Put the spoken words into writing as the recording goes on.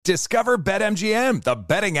Discover BetMGM, the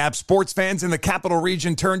betting app sports fans in the capital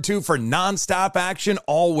region turn to for nonstop action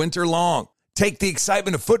all winter long. Take the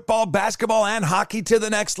excitement of football, basketball, and hockey to the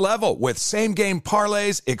next level with same-game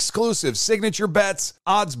parlays, exclusive signature bets,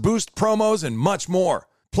 odds boost promos, and much more.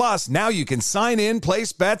 Plus, now you can sign in,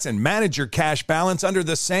 place bets, and manage your cash balance under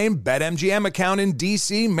the same BetMGM account in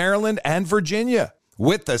D.C., Maryland, and Virginia.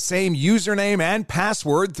 With the same username and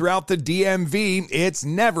password throughout the DMV, it's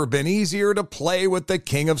never been easier to play with the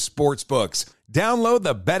king of sportsbooks. Download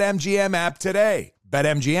the BetMGM app today.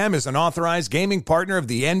 BetMGM is an authorized gaming partner of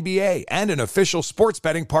the NBA and an official sports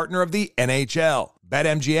betting partner of the NHL.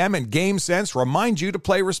 BetMGM and GameSense remind you to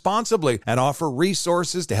play responsibly and offer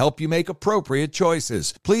resources to help you make appropriate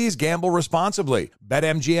choices. Please gamble responsibly.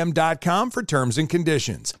 BetMGM.com for terms and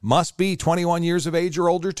conditions. Must be 21 years of age or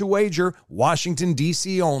older to wager. Washington,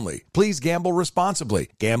 D.C. only. Please gamble responsibly.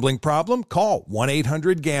 Gambling problem? Call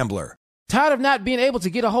 1-800-GAMBLER. Tired of not being able to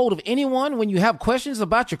get a hold of anyone when you have questions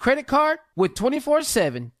about your credit card? With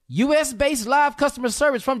 24/7 U.S.-based live customer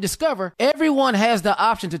service from Discover, everyone has the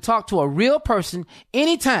option to talk to a real person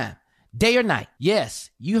anytime, day or night. Yes,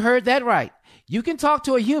 you heard that right. You can talk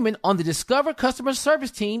to a human on the Discover customer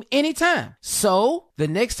service team anytime. So, the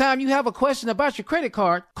next time you have a question about your credit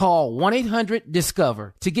card, call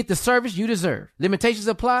 1-800-DISCOVER to get the service you deserve. Limitations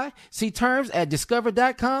apply. See terms at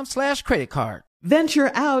discover.com/creditcard. Venture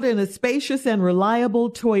out in a spacious and reliable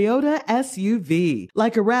Toyota SUV.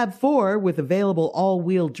 Like a RAV4 with available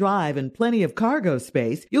all-wheel drive and plenty of cargo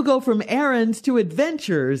space, you'll go from errands to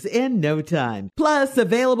adventures in no time. Plus,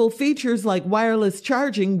 available features like wireless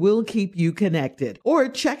charging will keep you connected. Or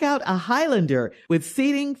check out a Highlander with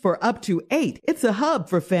seating for up to 8. It's a hub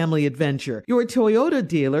for family adventure. Your Toyota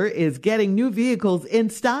dealer is getting new vehicles in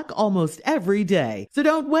stock almost every day. So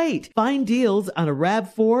don't wait. Find deals on a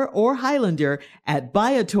RAV4 or Highlander at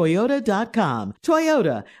buyatoyota.com.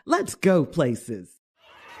 Toyota, let's go places.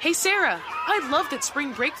 Hey Sarah, I love that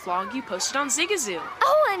spring break vlog you posted on Zigazoo.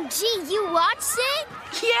 OMG, you watched it?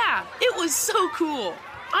 Yeah, it was so cool.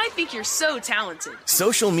 I think you're so talented.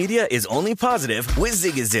 Social media is only positive with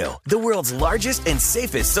Zigazoo, the world's largest and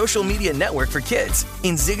safest social media network for kids.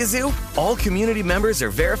 In Zigazoo, all community members are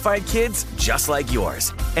verified kids just like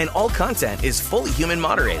yours, and all content is fully human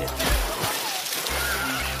moderated.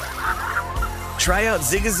 Try out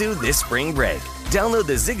Zigazoo this spring break. Download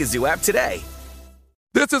the Zigazoo app today.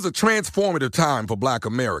 This is a transformative time for Black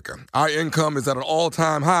America. Our income is at an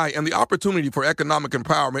all-time high, and the opportunity for economic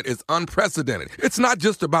empowerment is unprecedented. It's not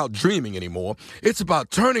just about dreaming anymore. It's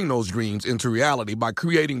about turning those dreams into reality by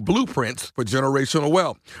creating blueprints for generational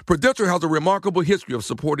wealth. Prudential has a remarkable history of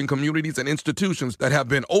supporting communities and institutions that have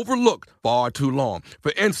been overlooked far too long.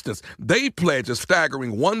 For instance, they pledge a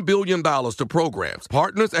staggering $1 billion to programs,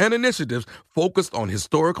 partners, and initiatives focused on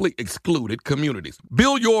historically excluded communities.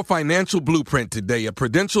 Build your financial blueprint today at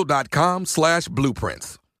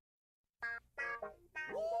Prudential.com/blueprints.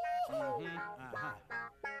 Y'all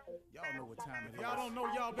know what time it is. Y'all don't know,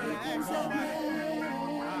 y'all better ask somebody.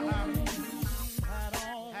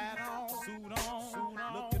 Hat on, suit on,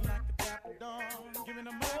 looking like a dapper dog, giving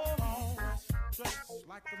them all dressed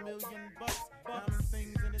like $1 million, diamond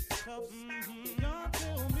things in his cuffs. Y'all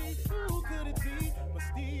tell me who could it be but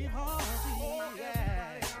Steve Harvey? Oh,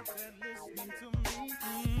 yeah. Listening to me.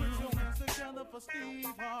 Put your hands together for Steve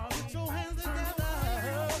Harvey. Put your hands together.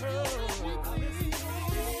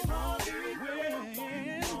 Steve Harvey.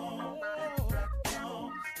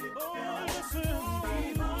 Oh, listen.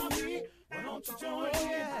 Steve Harvey. Why don't you join me?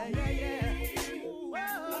 Yeah.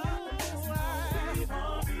 Steve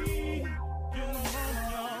Harvey. Get them on,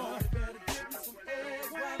 y'all. Better give me some eggs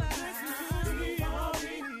while I listen to Steve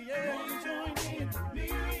Harvey. Yeah, join in with me.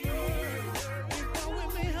 Come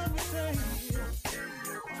with me, help me say.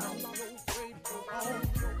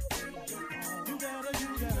 You gotta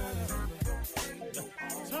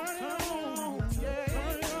turn it on, yeah,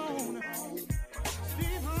 turn it on.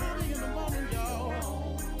 Steve Harvey in the morning,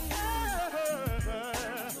 y'all.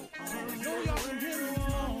 So y'all can get it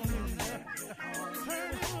on.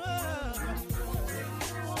 Turn it up.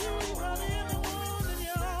 Steve Harvey in the morning,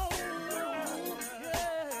 y'all.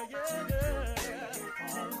 Yeah. Turn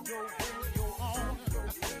your radio on.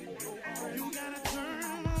 You gotta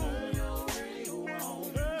turn your radio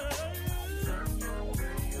on. Turn your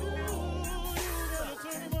radio on.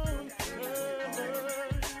 Turn it on.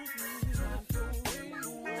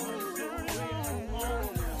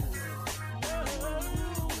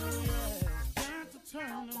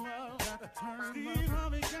 Turn them up, got to turn them up. Steve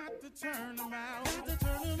Harvey got to turn them out. Got to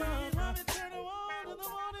turn them up. Steve Harvey turn them on in the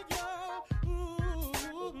morning, y'all.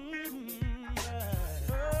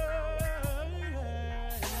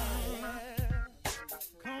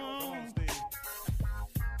 Come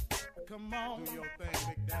Come on, do your thing,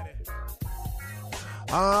 Big Daddy.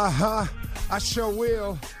 I sure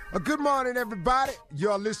will. Good morning, everybody.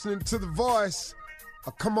 You're listening to The Voice.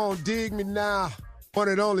 Come on, dig me now. One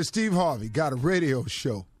and only Steve Harvey got a radio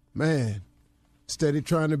show. Man, steady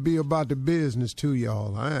trying to be about the business too,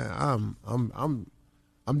 y'all. I'm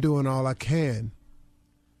doing all I can.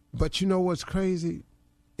 But you know what's crazy?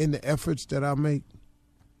 In the efforts that I make,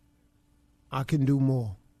 I can do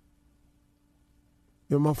more.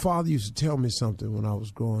 You know, my father used to tell me something when I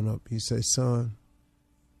was growing up. He said, son,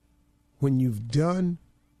 when you've done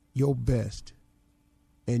your best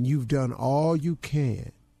and you've done all you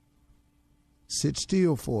can, sit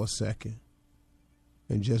still for a second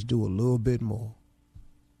and just do a little bit more.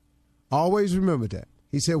 Always remember that.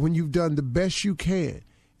 He said, when you've done the best you can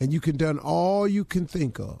and you can done all you can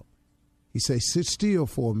think of, he said, sit still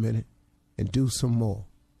for a minute and do some more.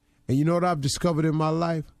 And you know what I've discovered in my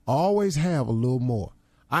life? I always have a little more.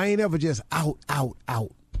 I ain't ever just out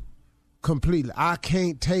completely. I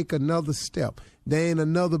can't take another step. There ain't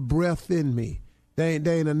another breath in me. There ain't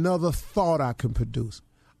another thought I can produce.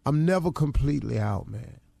 I'm never completely out,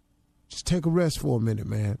 man. Just take a rest for a minute,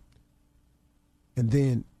 man. And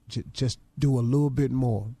then just do a little bit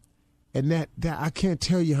more. And that I can't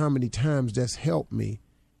tell you how many times that's helped me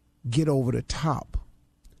get over the top.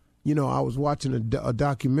 You know, I was watching a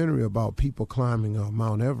documentary about people climbing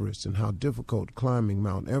Mount Everest and how difficult climbing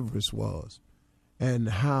Mount Everest was, and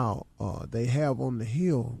how they have on the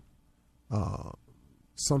hill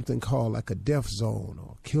something called like a death zone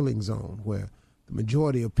or killing zone, where the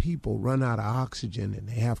majority of people run out of oxygen and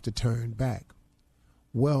they have to turn back.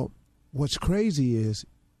 Well, what's crazy is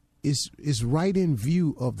right in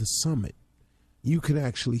view of the summit. You can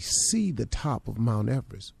actually see the top of Mount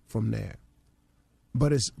Everest from there.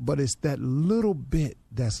 But it's that little bit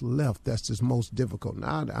that's left that's just most difficult.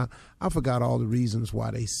 Now, I forgot all the reasons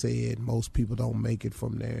why they said most people don't make it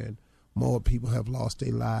from there and more people have lost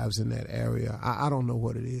their lives in that area. I don't know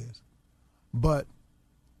what it is. But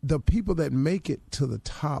the people that make it to the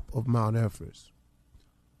top of Mount Everest,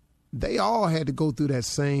 they all had to go through that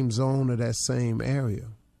same zone or that same area.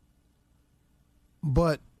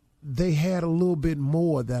 But they had a little bit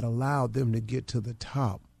more that allowed them to get to the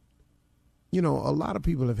top. You know, a lot of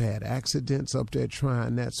people have had accidents up there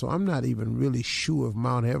trying that, so I'm not even really sure if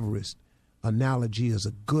Mount Everest analogy is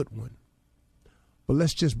a good one. But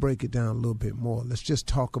let's just break it down a little bit more. Let's just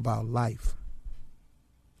talk about life.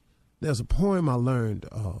 There's a poem I learned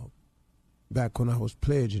back when I was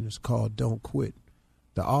pledging. It's called Don't Quit.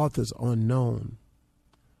 The author's unknown,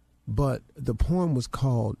 but the poem was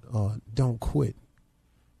called Don't Quit.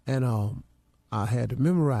 And I had to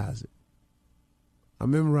memorize it. I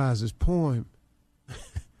memorized this poem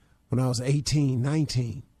when I was 18,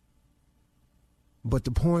 19. But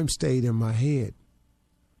the poem stayed in my head.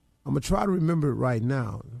 I'm going to try to remember it right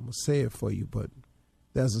now. I'm going to say it for you, but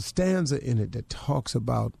there's a stanza in it that talks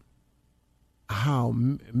about how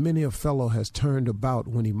many a fellow has turned about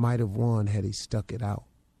when he might have won had he stuck it out.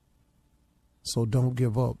 So don't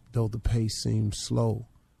give up, though the pace seems slow.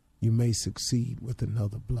 You may succeed with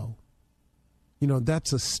another blow. You know,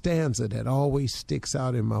 that's a stanza that always sticks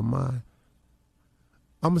out in my mind.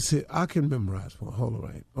 I'm going to say, I can memorize one. Hold on,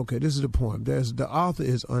 right. Okay, this is the poem. The author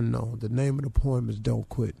is unknown. The name of the poem is Don't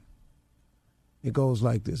Quit. It goes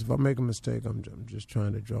like this. If I make a mistake, I'm just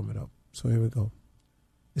trying to drum it up. So here we go.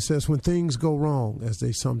 It says, when things go wrong, as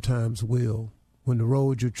they sometimes will, when the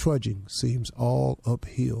road you're trudging seems all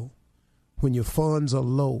uphill, when your funds are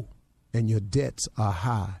low and your debts are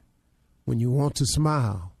high, when you want to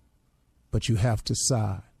smile, but you have to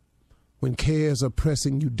sigh. When cares are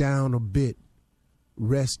pressing you down a bit,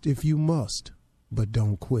 rest if you must, but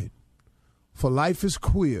don't quit. For life is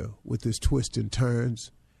queer with its twists and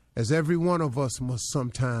turns, as every one of us must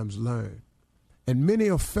sometimes learn. And many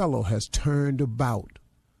a fellow has turned about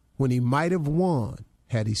when he might have won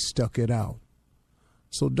had he stuck it out.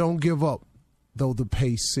 So don't give up, though the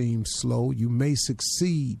pace seems slow. You may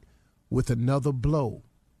succeed with another blow.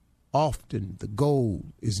 Often the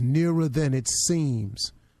goal is nearer than it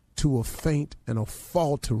seems to a faint and a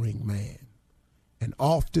faltering man. And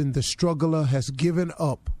often the struggler has given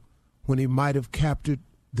up when he might have captured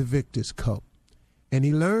the victor's cup. And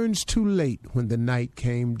he learns too late when the night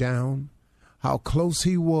came down how close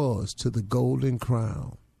he was to the golden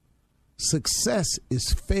crown. Success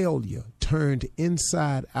is failure turned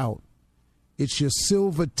inside out. It's your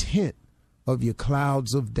silver tint of your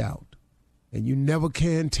clouds of doubt. And you never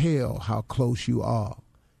can tell how close you are.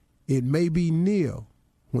 It may be near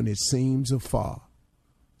when it seems afar.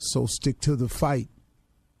 So stick to the fight.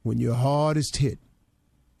 When your hardest hit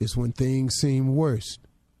is when things seem worst,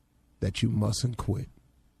 that you mustn't quit.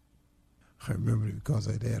 I remember it because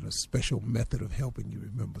they had a special method of helping you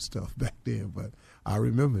remember stuff back then, but I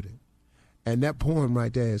remembered it. And that poem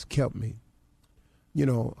right there has kept me. You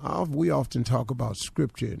know, we often talk about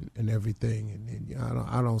scripture and everything, and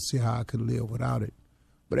I don't see how I could live without it.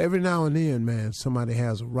 But every now and then, man, somebody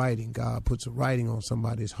has a writing. God puts a writing on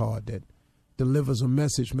somebody's heart that delivers a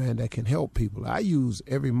message, man, that can help people. I use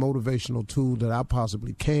every motivational tool that I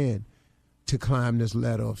possibly can to climb this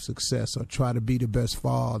ladder of success or try to be the best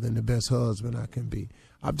father and the best husband I can be.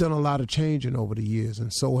 I've done a lot of changing over the years,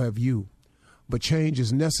 and so have you. But change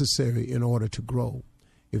is necessary in order to grow.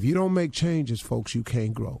 If you don't make changes, folks, you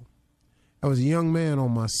can't grow. I was a young man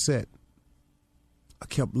on my set. I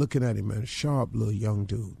kept looking at him, man, a sharp little young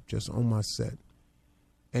dude just on my set.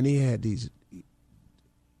 And he had these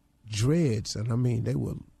dreads, and I mean, they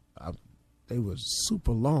were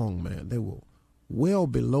super long, man. They were well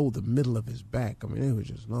below the middle of his back. I mean, they were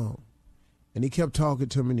just long. And he kept talking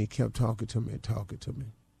to me, and he kept talking to me and talking to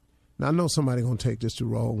me. Now, I know somebody going to take this the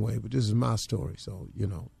wrong way, but this is my story, so, you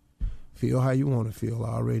know. Feel how you want to feel. I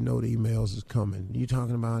already know the emails is coming. You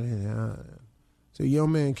talking about it? So a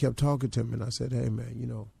young man kept talking to me, and I said, hey, man, you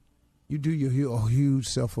know, you do your huge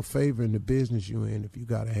self a favor in the business you're in if you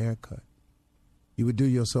got a haircut. You would do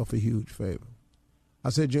yourself a huge favor. I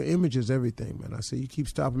said, your image is everything, man. I said, you keep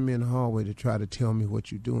stopping me in the hallway to try to tell me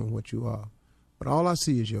what you do and what you are. But all I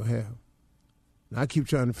see is your hair. And I keep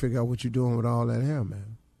trying to figure out what you're doing with all that hair,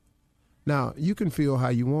 man. Now, you can feel how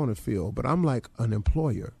you want to feel, but I'm like an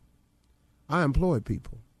employer. I employ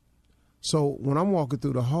people. So when I'm walking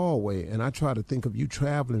through the hallway and I try to think of you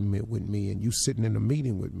traveling with me and you sitting in a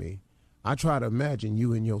meeting with me, I try to imagine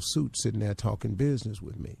you in your suit sitting there talking business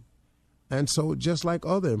with me. And so just like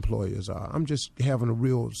other employers are, I'm just having a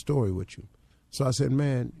real story with you. So I said,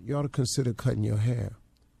 man, you ought to consider cutting your hair.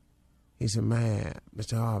 He said, man,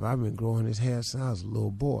 Mr. Harvey, I've been growing this hair since I was a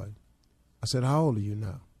little boy. I said, how old are you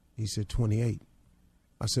now? He said, 28.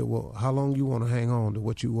 I said, well, how long you want to hang on to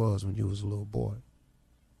what you was when you was a little boy?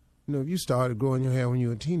 You know, if you started growing your hair when you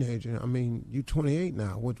were a teenager, I mean, you're 28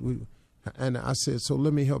 now. And I said, so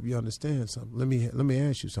let me help you understand something. Let me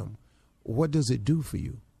ask you something. What does it do for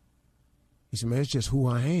you? He said, man, it's just who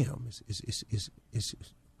I am.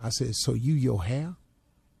 I said, so you your hair?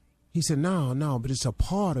 He said, no, but it's a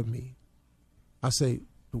part of me. I say,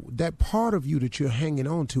 that part of you that you're hanging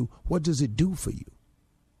on to, what does it do for you?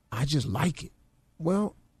 I just like it.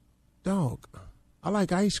 Well, dog, I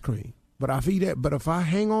like ice cream. But if I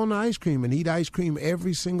hang on to ice cream and eat ice cream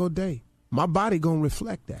every single day, my body gonna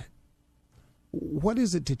reflect that. What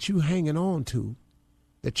is it that you hanging on to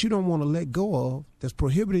that you don't want to let go of that's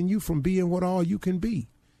prohibiting you from being what all you can be?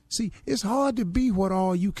 See, it's hard to be what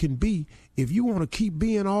all you can be if you want to keep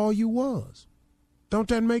being all you was. Don't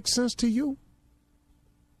that make sense to you?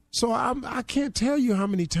 So I can't tell you how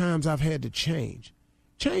many times I've had to change.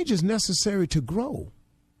 Change is necessary to grow.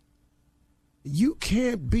 You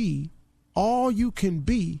can't be all you can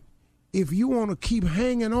be if you want to keep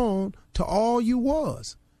hanging on to all you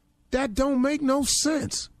was. That don't make no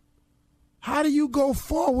sense. How do you go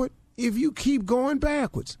forward if you keep going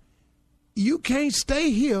backwards? You can't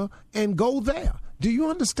stay here and go there. Do you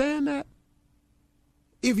understand that?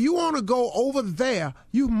 If you want to go over there,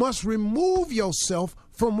 you must remove yourself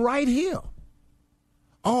from right here.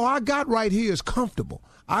 Oh, I got right here is comfortable.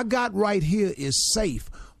 I got right here is safe.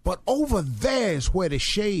 But over there is where the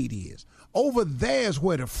shade is. Over there is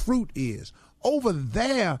where the fruit is. Over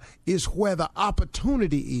there is where the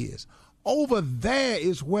opportunity is. Over there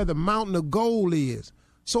is where the mountain of gold is.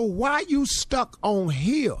 So why you stuck on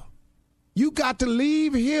here? You got to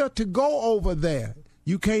leave here to go over there.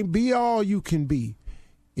 You can't be all you can be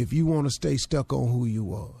if you want to stay stuck on who you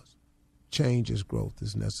was. Change is growth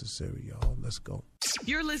is necessary, y'all. Let's go.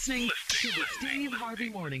 You're listening to the Steve Harvey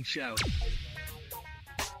Morning Show.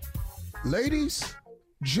 Ladies,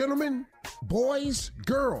 gentlemen, boys,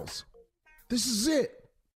 girls, this is it.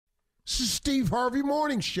 This is Steve Harvey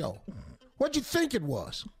Morning Show. What'd you think it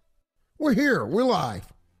was? We're here. We're live.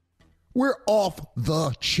 We're off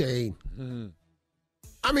the chain. Mm-hmm.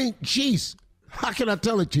 I mean, geez, how can I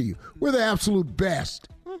tell it to you? We're the absolute best.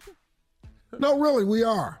 No, really, we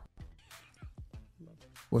are.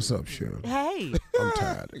 What's up, Shirley? Hey. I'm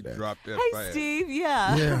tired of that. Dropped that Hey, fast. Steve,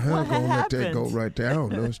 yeah. Yeah, I'm what going to let happened? that go right there. I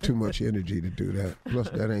don't know. It's too much energy to do that. Plus,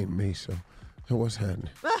 that ain't me, so what's happening?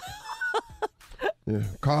 Yeah,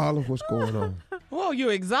 Carla, what's going on? Whoa,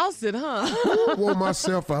 you're exhausted, huh? Wore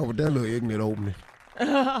myself out with that little ignorant opening.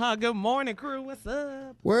 Good morning, crew. What's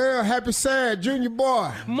up? Well, happy sad, Junior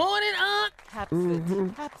boy. Morning, Aunt. Absent.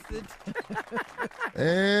 Mm-hmm. Absent.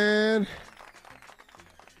 And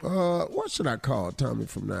what should I call Tommy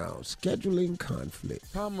from now? Scheduling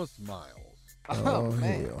conflict. Thomas Miles. Oh,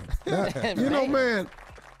 hell. You know, man,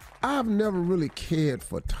 I've never really cared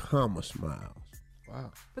for Thomas Miles.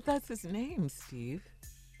 Wow. But that's his name, Steve.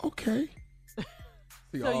 Okay.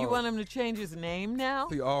 So you want him to change his name now?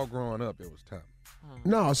 See, all growing up, it was Thomas.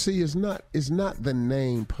 No, see, it's not the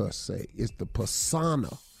name per se. It's the persona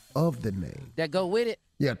of the name. That go with it?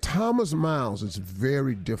 Yeah, Thomas Miles is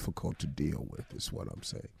very difficult to deal with, is what I'm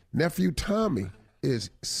saying. Nephew Tommy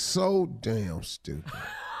is so damn stupid.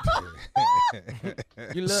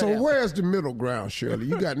 So where's the middle ground, Shirley?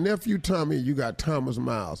 You got Nephew Tommy, you got Thomas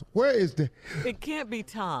Miles. Where is the... It can't be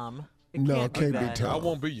Tom. It can't be Tom. I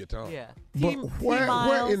won't be your Tom. Yeah. But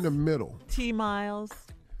where in the middle? T Miles.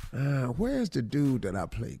 Where's the dude that I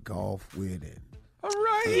play golf with? All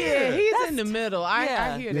right. Yeah, he's in the middle.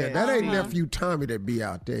 I hear that. Yeah, that ain't Nephew Tommy that be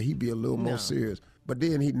out there. He be a little more serious. But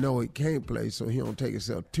then he know he can't play, so he don't take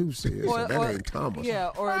himself too serious. So that ain't Thomas. Yeah,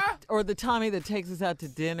 or the Tommy that takes us out to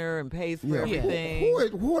dinner and pays for everything.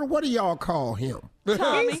 What do y'all call him?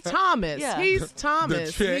 Tommy. He's Thomas. Yeah. He's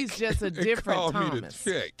Thomas. The check. He's just a different Call Thomas. me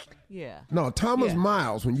the check. Yeah. No, Thomas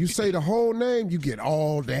Miles. When you say the whole name, you get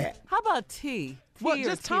all that. How about T? What? T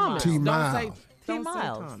Just or Thomas. T. Don't Miles. say T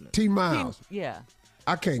Miles. Thomas. T. Miles. Yeah.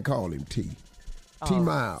 I can't call him T. T.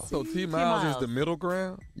 Miles. So T. Miles is the middle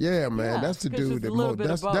ground? Yeah, man. Yeah, that's the 'cause dude it's a that little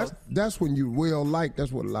bit of both. that's when you well like.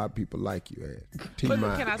 That's what a lot of people like you as. T. But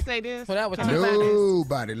Miles. can I say this? So that was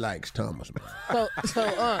Nobody likes Thomas Miles. So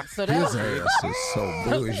that His was... ass is so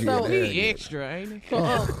bullshit. So He extra, ain't he?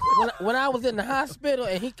 So, when I was in the hospital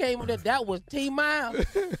and he came with that was T Miles.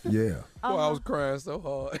 Yeah. Boy, I was crying so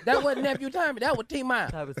hard. That wasn't Nephew Tommy. That was T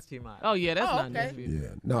Miles. That was T Miles. Oh, yeah, that's not okay. nephew. Yeah.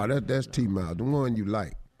 No, that's T. Miles, the one you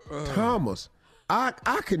like. Thomas, I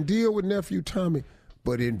can deal with Nephew Tommy,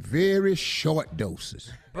 but in very short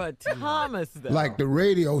doses. But Thomas, though. Like the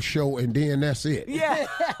radio show, and then that's it. Yeah.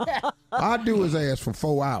 I do his ass for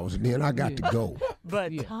 4 hours, and then I got to go.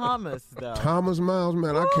 But Thomas, though. Thomas Miles,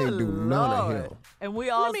 man, I can't do none of him. And we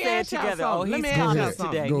all Let me say it ask y'all together. Oh, something. he's Let me ask y'all Thomas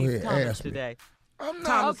something. today. Go He's ahead, Thomas ask me. today. I'm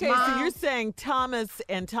Thomas Okay, so Miles. you're saying Thomas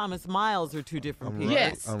and Thomas Miles are two different people.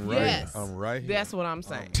 Yes. I'm right. Yes. I'm right here. That's what I'm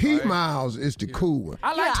saying. T. Miles is the cool one.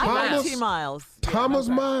 I like T I like Miles. T Miles. Thomas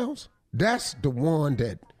Miles, that's the one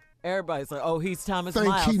that Everybody's like, oh, he's Thomas think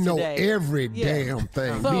Miles he know today. every damn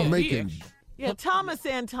thing. So- He making Yeah, Thomas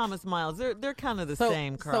and Thomas Miles, they're kind of the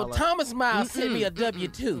same, Carla. So Thomas Miles sent me a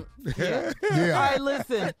W-2. Yeah. Yeah. All right,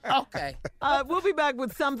 listen. Okay. We'll be back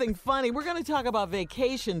with something funny. We're going to talk about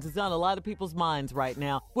vacations. It's on a lot of people's minds right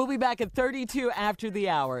now. We'll be back at 32 after the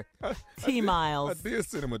hour. T. Miles. I did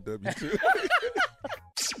send him a W-2.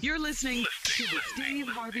 You're listening to the Steve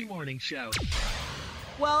Harvey Morning Show.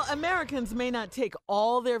 Well, Americans may not take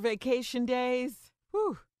all their vacation days.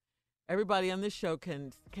 Whew. Everybody on this show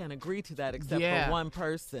can agree to that except for one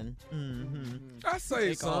person. Mm-hmm. I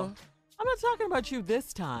say so. I'm not talking about you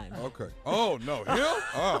this time. Okay. Oh, no. Him?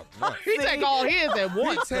 Oh, no. He take all his at He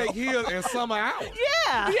once. take his in summer hours.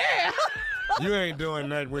 Yeah. Yeah. You ain't doing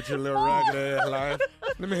that with your little ragged ass life.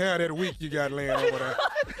 Let me have that week you got laying over there.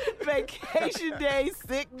 Vacation days,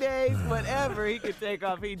 sick days, whatever he can take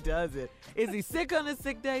off, he does it. Is he sick on his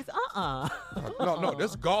sick days? No,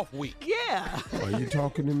 this golf week. Yeah. Are you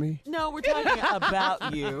talking to me? No, we're talking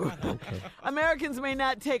about you. Okay. Americans may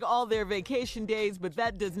not take all their vacation days, but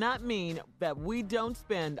that does not mean that we don't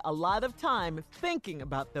spend a lot of time thinking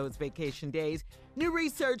about those vacation days. New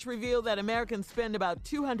research revealed that Americans spend about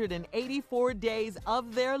 284 days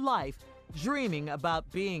of their life dreaming about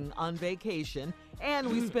being on vacation. And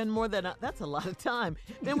we spend more than, that's a lot of time.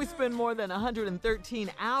 Then we spend more than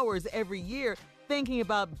 113 hours every year thinking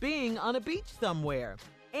about being on a beach somewhere.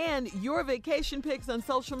 And your vacation pics on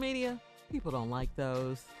social media, people don't like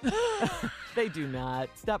those. They do not.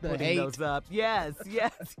 Stop putting those up. Yes.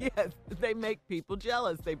 They make people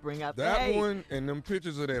jealous. They bring out the hate. That one and them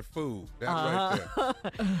pictures of that food. That right there.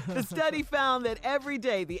 The study found that every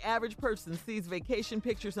day the average person sees vacation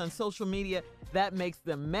pictures on social media. That makes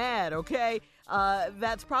them mad, okay?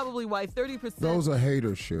 That's probably why 30%... Those are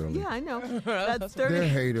haters, Shirley. Yeah, I know. That's 30... They're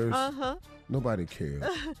haters. Uh-huh. Nobody cares.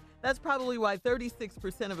 That's probably why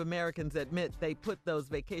 36% of Americans admit they put those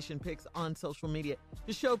vacation pics on social media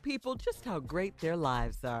to show people just how great their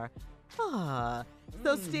lives are.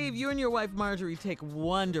 So, Steve, you and your wife Marjorie take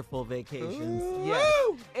wonderful vacations.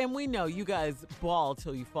 Yes. And we know you guys ball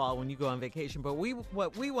till you fall when you go on vacation. But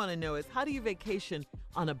what we want to know is, how do you vacation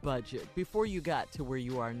on a budget before you got to where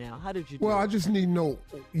you are now? How did you do Well, it? I just need to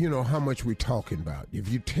know, how much we're talking about. If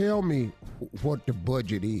you tell me what the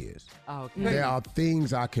budget is, okay. There are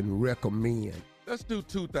things I can recommend. Let's do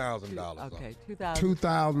 $2,000. Okay,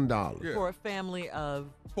 $2,000. For a family of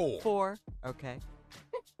four. Okay.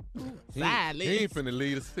 He ain't finna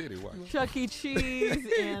leave the city. Watch. Chuck E. Cheese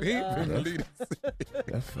and... He ain't finna leave the city.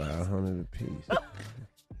 That's $500 apiece.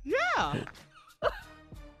 Yeah.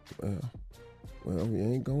 Well, we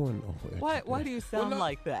ain't going nowhere. Why do you sound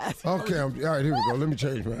like that? Okay, all right, here we go. Let me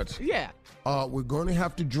change my answer. Yeah. We're going to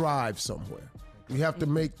have to drive somewhere. We have to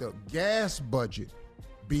make the gas budget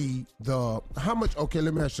be how much, okay,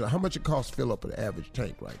 let me ask you, how much it costs to fill up an average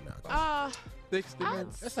tank right now? 60.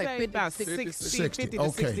 That's like 50, about 60 to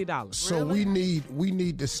 $60. So we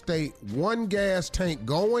need to stay one gas tank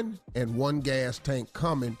going and one gas tank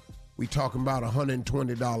coming. We talking about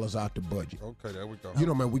 $120 out the budget. Okay, there we go. You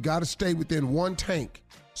know, man, we got to stay within one tank.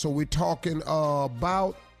 So we're talking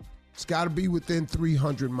about, it's got to be within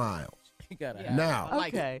 300 miles. Now,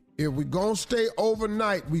 if we're going to stay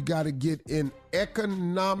overnight, we got to get in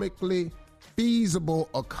economically feasible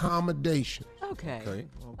accommodation. Okay.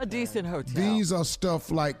 A decent hotel. These are stuff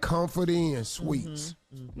like Comfort Inn suites.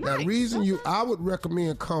 Now, the reason I would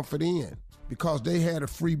recommend Comfort Inn because they had a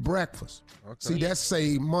free breakfast. Okay. See, that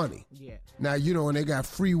saved money. Yeah. Now, you know, and they got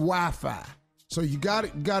free Wi-Fi. So you got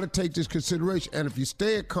to take this consideration. And if you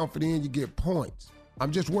stay at Comfort Inn, you get points.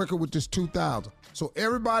 I'm just working with this $2,000. So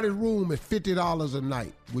everybody's room is $50 a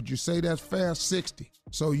night. Would you say that's fair? 60.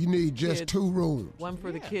 So you need just 2 rooms. One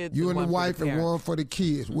for the kids. You and the wife and one for the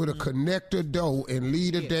kids with a connector door and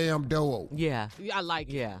leave the damn door open. Yeah. I like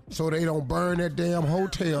it. Yeah. So they don't burn that damn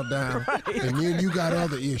hotel down. And then you got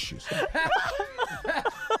other issues.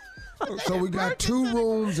 So we got 2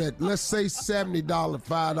 rooms at, let's say, $70,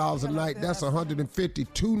 $5 a night. That's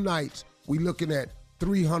 $150. 2 nights. We looking at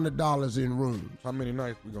 $300 in rooms. How many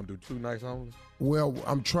nights? We gonna do 2 nights only? Well,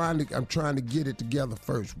 I'm trying to get it together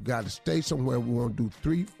first. We got to stay somewhere. We want to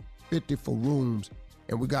do $350 for rooms,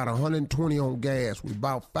 and we got $120 on gas. We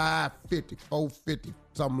about $550, $450,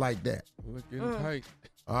 something like that. We're getting tight.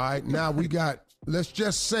 All right, now we got. Let's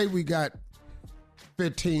just say we got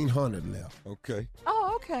 $1,500 left. Okay.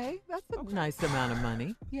 Oh, okay. That's a nice amount of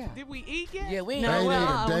money. Yeah. Did we eat yet? Yeah, we ain't. No, we ain't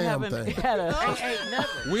a damn thing. Ain't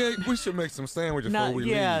nothing. We should make some sandwiches before we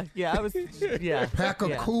leave. Yeah. Pack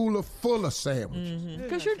a cooler full of sandwiches.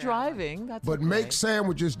 Because you're driving. But make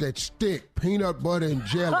sandwiches that stick, peanut butter and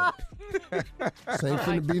jelly. This ain't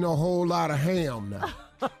finna be no whole lot of ham now.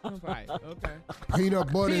 Right, okay.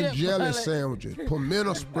 Peanut butter and jelly sandwiches,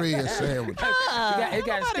 pimento spread sandwiches. It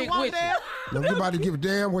got to stick with you. Nobody give a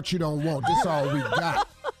damn what you don't want. This all we got.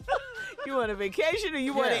 You want a vacation or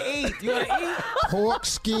you want to eat? You want to eat? Pork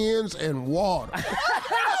skins and water.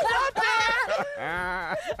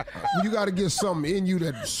 You got to get something in you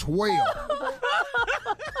that swell.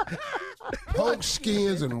 Pork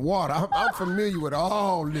skins and water. I'm familiar with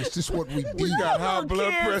all this. This is what we do. We got high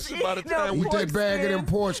blood pressure by the time we eat that bag of them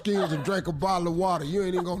pork skins and drink a bottle of water. You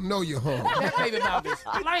ain't even gonna know you're hungry. That baby mouth is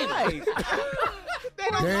flaming.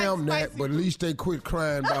 Damn that, but at least they quit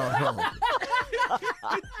crying about hunger.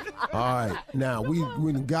 All right, now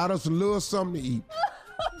we got us a little something to eat.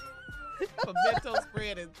 Pimento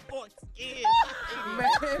spread and pork skin.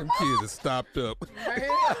 Them kids are stopped up.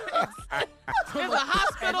 There's a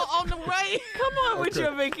hospital on the way. Come on with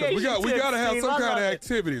your vacation. We got to have some kind of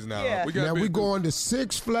activities now. Yeah. We going to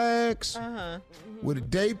Six Flags with a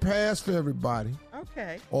day pass for everybody.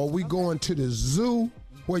 Okay. Or we going to the zoo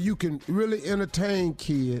where you can really entertain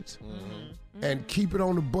kids and keep it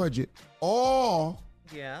on the budget. Or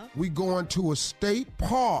we going to a state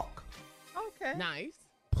park. Okay. Nice.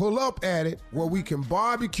 Pull up at it where we can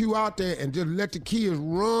barbecue out there and just let the kids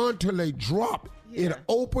run till they drop in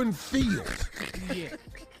open field.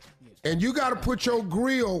 And you got to put your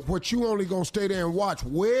grill, what you only going to stay there and watch,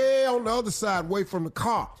 way on the other side, away from the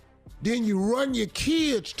car. Then you run your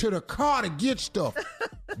kids to the car to get stuff.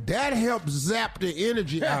 That helps zap the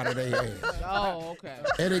energy out of their ass. Oh, okay.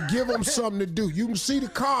 And it give them something to do. You can see the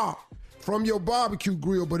car from your barbecue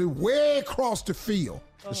grill, but it's way across the field.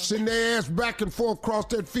 Send their ass back and forth across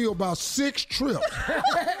that field about 6 trips.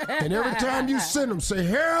 And every time you send them, say,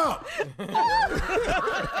 hair up. You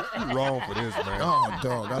wrong for this, man. Oh,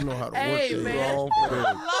 dog, I know how to work this. You wrong for this.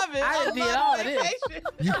 I love it. I did all of this.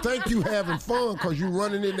 You think you having fun because you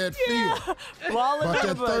running in that field. But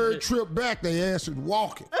that third trip back, they ass is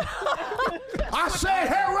walking. I said,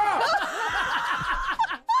 hair up.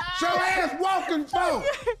 Your ass walking for.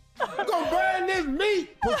 I'm going to burn this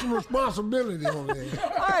meat. Put some responsibility on there.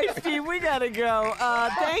 All right, Steve, we got to go.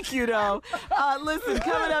 Thank you, though. Listen,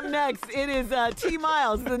 coming up next, it is T.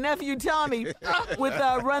 Miles, the nephew Tommy, with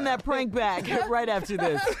Run That Prank Back right after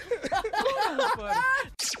this.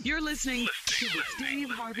 You're listening to the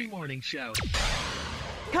Steve Harvey Morning Show.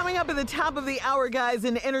 Coming up at the top of the hour, guys,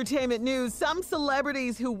 in entertainment news, some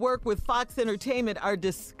celebrities who work with Fox Entertainment are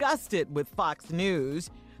disgusted with Fox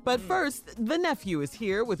News. But first, the nephew is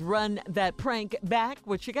here with Run That Prank Back.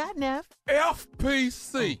 What you got, Neff?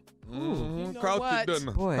 FPC. You know Caught what? you, didn't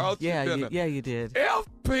I? Boy, Caught yeah, you, didn't I? yeah, you did.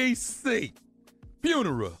 FPC.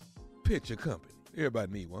 Funeral Picture Company.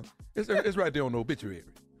 Everybody need one. It's right there on the obituary.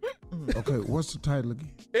 Okay, what's the title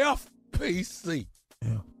again? FPC.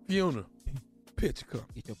 Yeah. Funeral Picture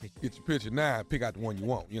Company. Get your picture. Get your picture now. Pick out the one you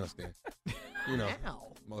want. You understand? You know,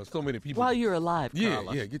 well, so many people. While you're alive,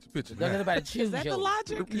 Carla. Yeah. Get your picture Don't now. anybody choose Is that the yours.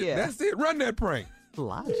 logic? Yeah. That's it. Run that prank.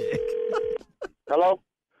 Logic. Hello?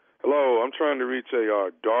 Hello, I'm trying to reach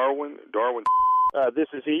a Darwin. This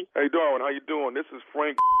is he. Hey, Darwin, how you doing? This is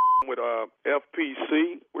Frank with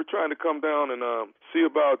FPC. We're trying to come down and see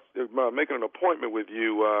about making an appointment with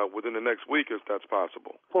you within the next week, if that's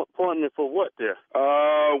possible. Appointment for what there?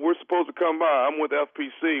 We're supposed to come by. I'm with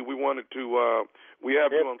FPC. We wanted to. We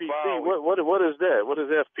have you on FPC? file. What is that? What is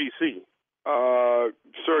FPC?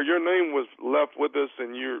 Sir, your name was left with us,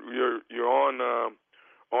 and you're on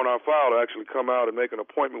our file to actually come out and make an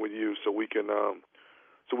appointment with you, so we can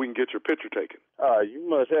get your picture taken. You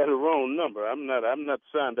must have the wrong number. I'm not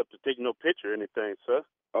signed up to take no picture or anything, sir.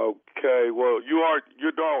 Okay, well,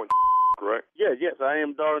 you're Darwin, correct? Yes, I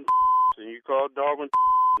am Darwin, and you call Darwin,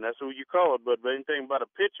 and that's who you call it. But anything about a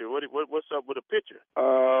picture? What's up with a picture?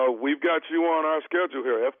 We've got you on our schedule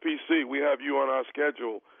here, FPC. We have you on our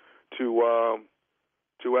schedule to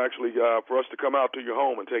actually for us to come out to your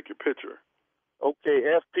home and take your picture. Okay,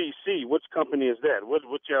 FPC. Which company is that? What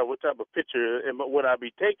type of picture would I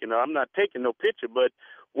be taking? I'm not taking no picture, but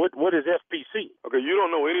what is FPC? Okay, you don't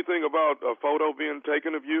know anything about a photo being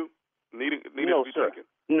taken of you needing no, to be sir. taken?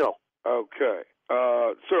 No. Okay,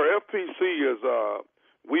 sir. FPC is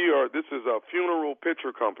this is a funeral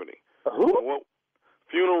picture company. Who?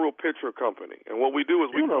 Funeral picture company, and what we do is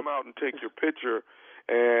we come out and take your picture,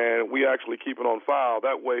 and we actually keep it on file.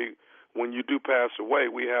 That way, when you do pass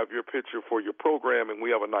away, we have your picture for your program, and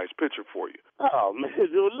we have a nice picture for you. Oh, man,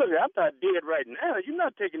 look, I'm not dead right now. You're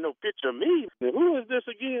not taking no picture of me. Who is this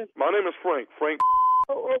again? My name is Frank.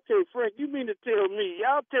 Oh, okay, Frank, you mean to tell me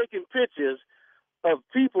y'all taking pictures of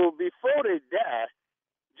people before they die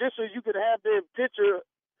just so you could have their picture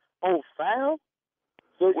on file?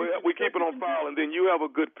 So we keep it on file, and then you have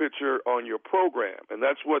a good picture on your program, and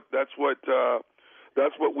that's what we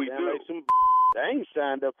do. Like I ain't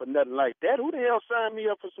signed up for nothing like that. Who the hell signed me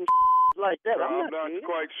up for some like that? I'm not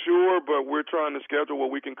quite sure, but we're trying to schedule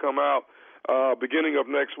where we can come out beginning of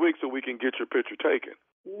next week so we can get your picture taken.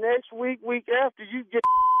 Next week after, you get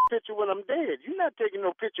a picture when I'm dead. You're not taking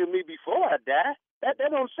no picture of me before I die. That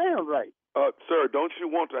don't sound right. Sir, don't you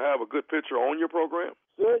want to have a good picture on your program?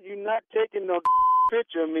 Sir, you're not taking no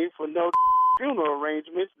picture of me for no funeral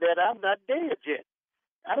arrangements that I'm not dead yet.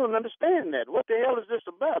 I don't understand that. What the hell is this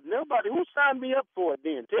about? Nobody. Who signed me up for it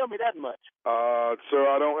then? Tell me that much. Sir,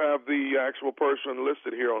 I don't have the actual person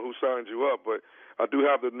listed here on who signed you up, but I do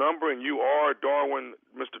have the number, and you are Darwin,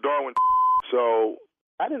 Mr. Darwin. So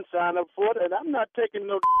I didn't sign up for it, and I'm not taking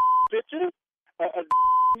no picture.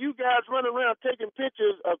 You guys run around taking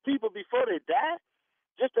pictures of people before they die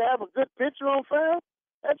just to have a good picture on file?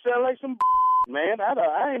 That sounds like some man.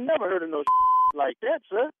 I ain't never heard of no like that,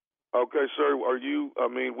 sir. Okay, sir.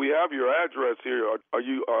 We have your address here. Are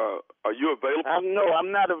you available?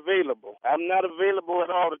 I'm not available. I'm not available at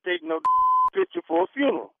all to take no picture for a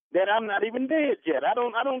funeral. That I'm not even dead yet. I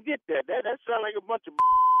don't get that. That sounds like a bunch of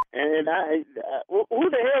and who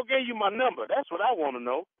the hell gave you my number? That's what I want to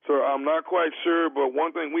know. Sir, I'm not quite sure, but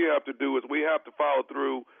one thing we have to do is we have to follow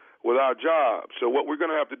through with our job. So what we're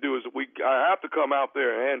going to have to do is I have to come out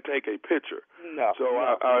there and take a picture. No. So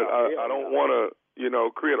I don't want to,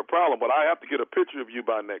 create a problem, but I have to get a picture of you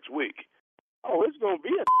by next week. Oh, it's going to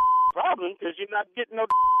be a problem because you're not getting no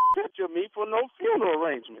picture of me for no funeral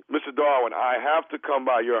arrangement. Mr. Darwin, I have to come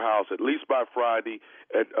by your house at least by Friday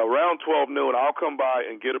at around 12 noon. I'll come by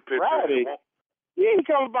and get a picture. Friday? You ain't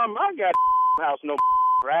coming by my house no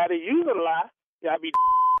Friday. You a lie. I'll be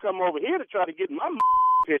come over here to try to get my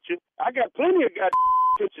picture. I got plenty of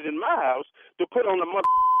pictures in my house to put on the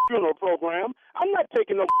funeral program. I'm not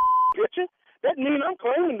taking no picture. That means I'm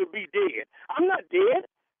claiming to be dead. I'm not dead.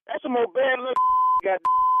 That's some old bad luck got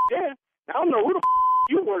there. I don't know who the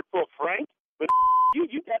you work for, Frank, but you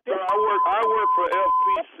got that. Sir, I work for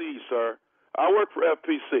FPC, sir. I work for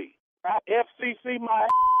FPC. FCC, my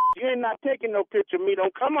you ain't not taking no picture of me.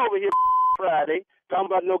 Don't come over here Friday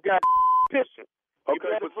talking about no picture. Okay,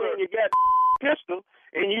 you better bring your pistol,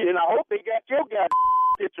 and I hope they got your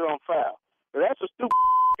picture on file. But that's a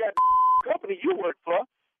stupid company you work for.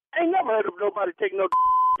 I ain't never heard of nobody taking no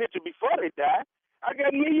picture before they die. I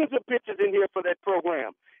got millions of pictures in here for that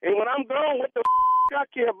program. And when I'm gone, what the I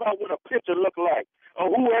care about what a picture look like. or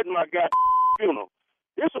who at my funeral.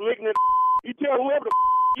 This will make me. You tell whoever the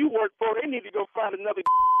you work for, they need to go find another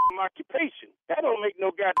occupation. That don't make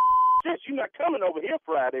no sense. You're not coming over here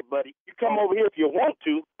Friday, buddy. You come over here if you want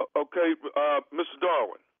to. Okay, Mr.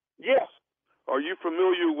 Darwin. Yes. Are you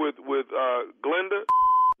familiar with Glenda?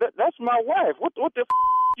 That's my wife. What the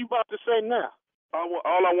you about to say now?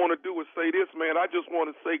 All I want to do is say this, man. I just want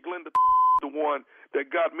to say Glenda the one that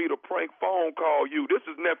got me to prank phone call you. This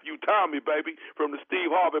is nephew Tommy, baby, from the Steve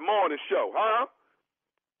Harvey Morning Show, huh?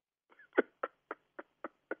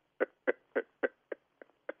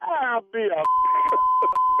 I'll be a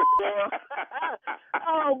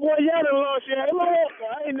oh boy, y'all done lost your head.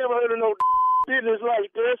 I ain't never heard of no business like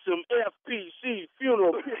this. Some FPC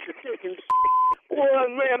funeral picture taking. Well,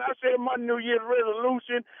 man, I said my New Year's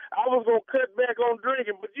resolution, I was going to cut back on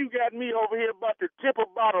drinking, but you got me over here about to tip a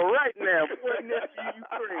bottle right now. Boy, nephew, you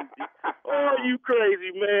crazy. Oh, you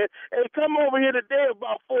crazy, man. Hey, come over here today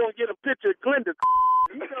about 4 and get a picture of Glenda.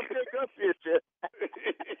 You come take her picture.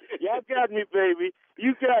 Y'all got me, baby.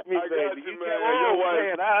 You got me, baby. Got you, man.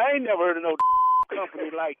 Man, I ain't never heard of no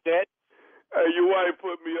company like that. Hey, your wife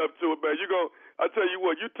put me up to it, man. I tell you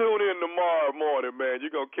what, you tune in tomorrow morning, man. You're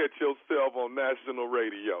going to catch yourself on national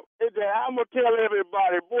radio. I'm going to tell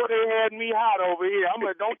everybody, boy, they had me hot over here.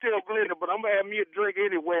 Don't tell Glenda, but I'm going to have me a drink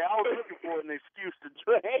anyway. I was looking for an excuse to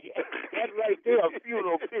drink. That's right there, a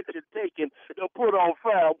funeral picture taken to put on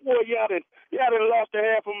file. Boy, y'all done lost a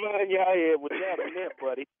half a mind y'all had with that and that,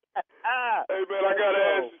 buddy. Hey, man, I got to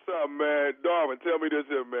ask you something, man. Darwin, tell me this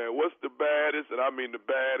here, man. What's the baddest, and I mean the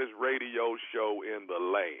baddest radio show in the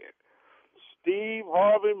land? Steve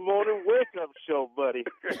Harvey Morning Wake Up Show, buddy.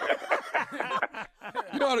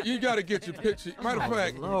 You got to get your picture. Matter of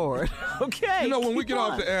fact, Lord. Okay. When we get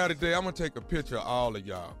off the air today, I'm going to take a picture of all of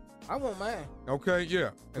y'all. I want mine. Okay,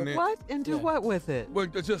 yeah. And then, what? And do what with it? Well,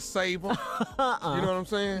 just save them. You know what I'm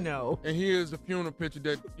saying? No. And here's the funeral picture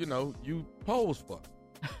that, you posed for.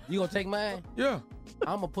 You gonna take mine? Yeah.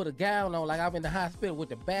 I'm gonna put a gown on like I'm in the hospital with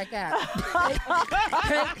the back out.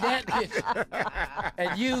 Take that picture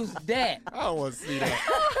and use that. I don't want to see that.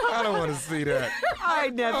 I don't want to see that. All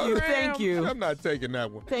right, nephew. Thank you. I'm not taking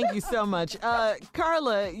that one. Thank you so much.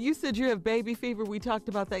 Carla, you said you have baby fever. We talked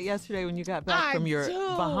about that yesterday when you got back from your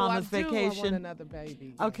Bahamas vacation. I want another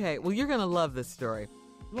baby. Okay, well, you're going to love this story.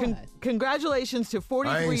 Congratulations to 43-year-old.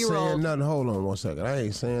 I ain't saying nothing. Hold on 1 second. I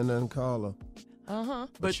ain't saying nothing, Carla. Uh-huh.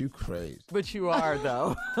 But you crazy. But you are,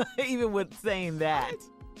 though, even with saying that.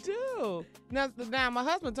 Do. Now, my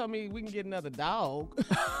husband told me we can get another dog,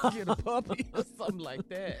 get a puppy or something like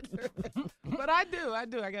that. But I do.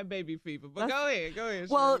 I got baby fever. But go ahead.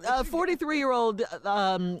 Well, 43-year-old, Eva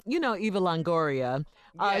Longoria,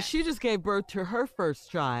 she just gave birth to her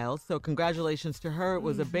first child. So congratulations to her. It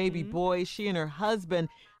was a baby boy. She and her husband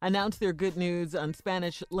announced their good news on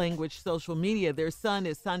Spanish language social media. Their son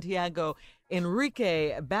is Santiago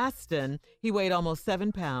Enrique Baston. He weighed almost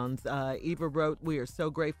 7 pounds. Eva wrote, "We are so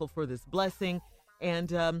grateful for this blessing."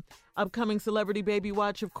 And upcoming celebrity baby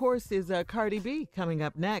watch, of course, is Cardi B coming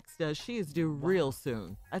up next. She is due real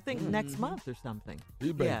soon. I think next month or something.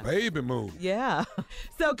 You baby move. Yeah.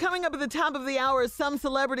 So coming up at the top of the hour, some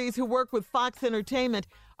celebrities who work with Fox Entertainment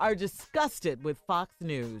are disgusted with Fox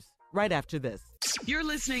News. Right after this. You're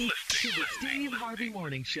listening to the Steve Harvey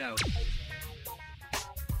Morning Show.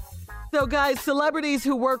 So, guys, celebrities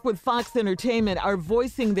who work with Fox Entertainment are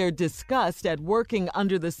voicing their disgust at working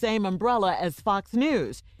under the same umbrella as Fox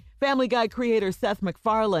News. Family Guy creator Seth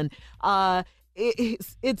MacFarlane,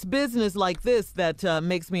 it's business like this that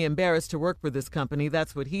makes me embarrassed to work for this company.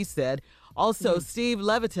 That's what he said. Also, Steve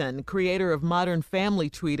Levitan, creator of Modern Family,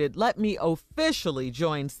 tweeted, "Let me officially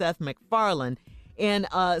join Seth MacFarlane in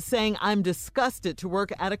saying I'm disgusted to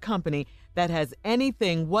work at a company that has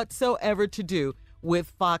anything whatsoever to do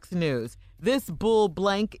with Fox News. This bull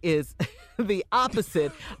blank is the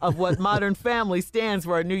opposite of what Modern Family stands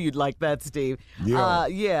for." I knew you'd like that, Steve.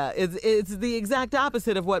 Yeah. It's the exact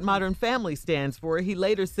opposite of what Modern Family stands for. He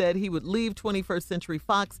later said he would leave 21st Century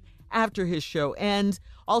Fox after his show ends.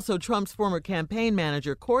 Also, Trump's former campaign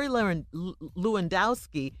manager, Corey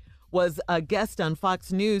Lewandowski, was a guest on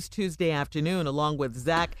Fox News Tuesday afternoon, along with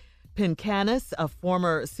Zach Pincanis, a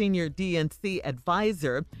former senior DNC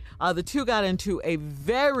advisor. The two got into a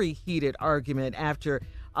very heated argument after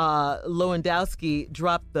Lewandowski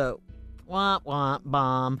dropped the womp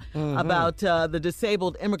bomb about the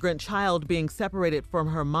disabled immigrant child being separated from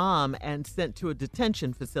her mom and sent to a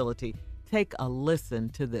detention facility. Take a listen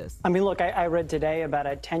to this. I mean, look, I read today about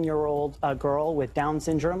a 10-year-old girl with Down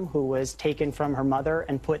syndrome who was taken from her mother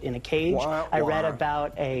and put in a cage. I read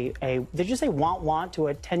about did you say want to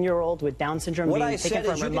a 10-year-old with Down syndrome what being I taken said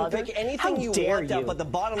from is her you mother? Can pick anything How you dare want you? Up, but the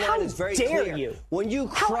bottom line How is very dare clear. you? When you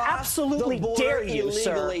How cross absolutely the border dare you,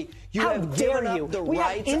 illegally, sir? you How have dare given you? up the We have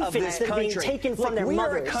rights of infants this that are being country. taken from their we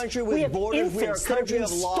mothers. are a country We with have borders. We are a infants that are country being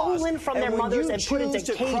of laws. stolen from their mothers and put into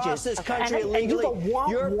to cages. cross this country And you illegally, go,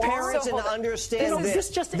 your parents so understand this.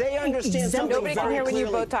 They understand something Nobody can very hear when you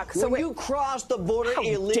clearly. both talk. So when you cross the border how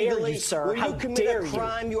illegally, dare you, sir? when How you commit dare a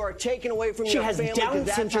crime, you are taken away from She your has family. Down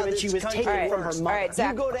That's syndrome how and this she was country taken from works. her mother. All right,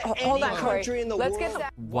 Zach, you go to any country in the world.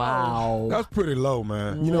 Wow. That's pretty low,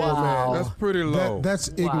 man. You know what, man? That's pretty low. That's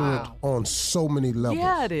ignorant on so many levels.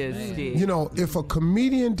 Yeah, it is, Steve. You know, if a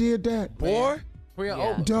comedian did that, boy,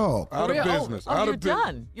 dog, out of business. Oh, you're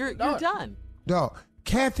done. You're done. dog.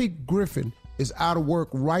 Kathy Griffin is out of work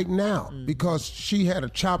right now because she had a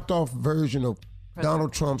chopped off version of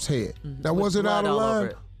Donald Trump's head. Now, was it out of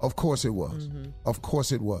line? Of course it was. Of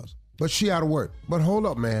course it was. But she out of work. But hold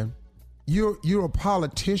up, man. You're a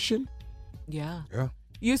politician? Yeah. Yeah.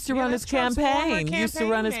 Used to run his campaign. Used to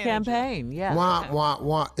run his campaign. Yeah.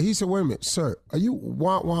 Why? He said, wait a minute, sir, are you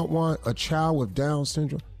a child with Down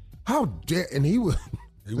syndrome? How dare, and he was...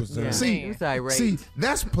 He was he was irate. See,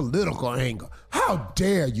 that's political anger. How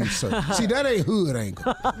dare you, sir? See, that ain't hood anger.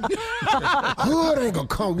 Hood anger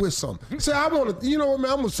come with something. See, I want to, you know what,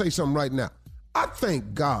 man? I'm going to say something right now. I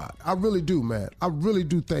thank God. I really do, man. I really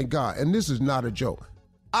do thank God. And this is not a joke.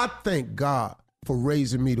 I thank God for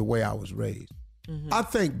raising me the way I was raised. I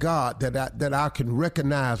thank God that I can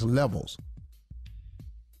recognize levels.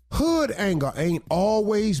 Hood anger ain't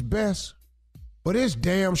always best, but it's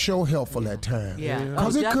damn sure helpful at times. Yeah.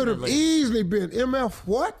 Because it could have easily been MF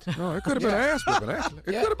what? No, it could have been an ass whipping, actually. It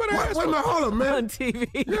could have been an ass Wait a whipping. minute, hold on, man. On TV.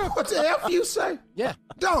 Yeah, what the F you say? Yeah.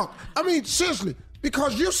 Dog, I mean, seriously,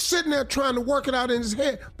 because you're sitting there trying to work it out in his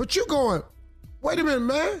head, but you're going, wait a minute,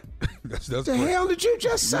 man. That's the great. hell did you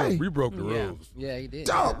just say? We broke the rules. Yeah, he did.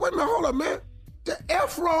 Dog, wait a minute, hold on, man. The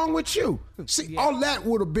F wrong with you? See, all that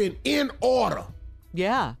would have been in order.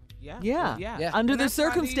 Yeah. Under the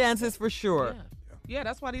circumstances, for sure. Yeah,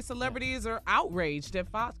 that's why these celebrities are outraged at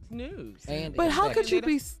Fox News. But how could you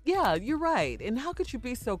be? Yeah, you're right. And how could you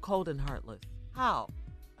be so cold and heartless? How?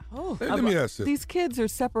 Oh, Let me ask you. These kids are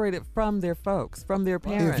separated from their folks, from their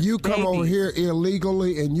parents. If you come over here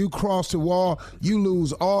illegally and you cross the wall, you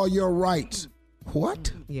lose all your rights.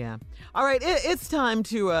 What? Yeah. All right, it's time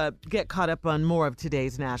to get caught up on more of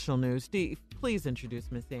today's national news. Steve, please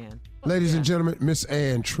introduce Miss Ann. Ladies and gentlemen, Miss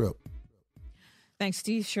Ann Tripp. Thanks,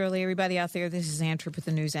 Steve. Shirley, everybody out there, this is Ann Tripp with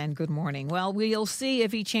the news, and good morning. Well, we'll see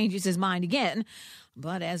if he changes his mind again.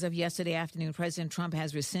 But as of yesterday afternoon, President Trump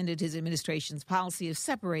has rescinded his administration's policy of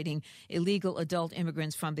separating illegal adult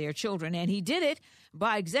immigrants from their children. And he did it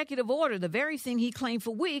by executive order, the very thing he claimed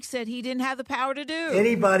for weeks that he didn't have the power to do.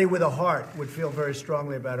 Anybody with a heart would feel very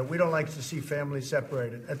strongly about it. We don't like to see families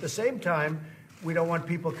separated. At the same time, we don't want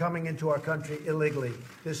people coming into our country illegally.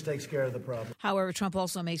 This takes care of the problem. However, Trump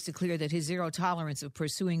also makes it clear that his zero tolerance of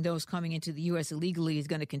pursuing those coming into the U.S. illegally is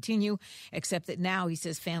going to continue, except that now he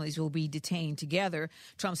says families will be detained together.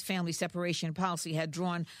 Trump's family separation policy had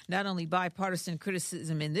drawn not only bipartisan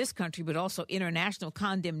criticism in this country, but also international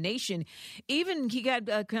condemnation. Even he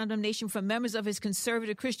got condemnation from members of his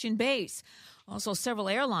conservative Christian base. Also, several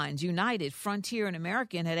airlines, United, Frontier, and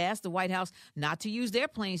American, had asked the White House not to use their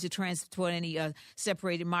planes to transport any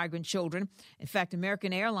separated migrant children. In fact,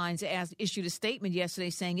 American Airlines issued a statement yesterday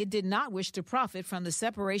saying it did not wish to profit from the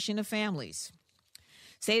separation of families.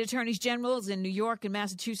 State attorneys generals in New York and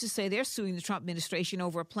Massachusetts say they're suing the Trump administration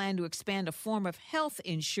over a plan to expand a form of health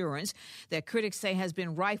insurance that critics say has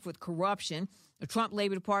been rife with corruption. The Trump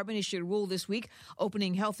Labor Department issued a rule this week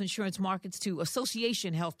opening health insurance markets to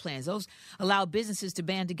association health plans. Those allow businesses to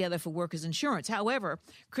band together for workers' insurance. However,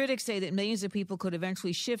 critics say that millions of people could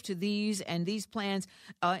eventually shift to these plans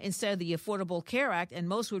instead of the Affordable Care Act, and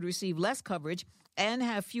most would receive less coverage and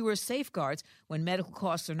have fewer safeguards when medical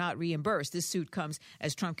costs are not reimbursed. This suit comes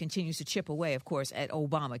as Trump continues to chip away, of course, at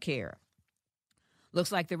Obamacare.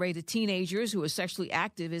 Looks like the rate of teenagers who are sexually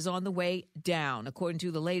active is on the way down. According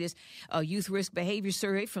to the latest youth risk behavior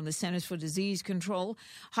survey from the Centers for Disease Control,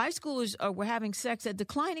 high schoolers were having sex at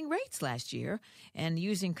declining rates last year and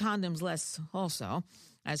using condoms less also.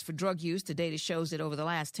 As for drug use, the data shows that over the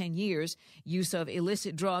last 10 years, use of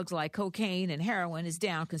illicit drugs like cocaine and heroin is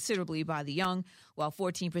down considerably by the young, while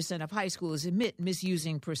 14% of high schoolers admit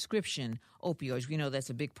misusing prescription opioids. We know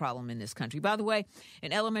that's a big problem in this country. By the way,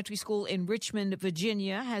 an elementary school in Richmond,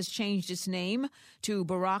 Virginia has changed its name to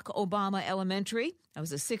Barack Obama Elementary. That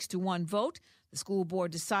was a 6-1 vote. The school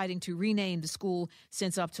board deciding to rename the school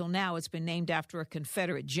since up till now it's been named after a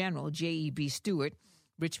Confederate general, J.E.B. Stuart.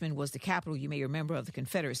 Richmond was the capital, you may remember, of the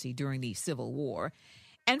Confederacy during the Civil War.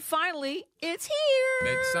 And finally, it's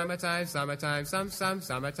here. It's summertime, summertime, summertime,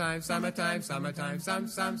 summertime, summertime, summertime,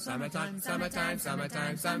 summertime, summertime,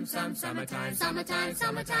 summertime,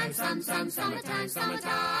 summertime,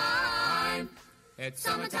 summertime. It's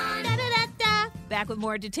summertime. Back with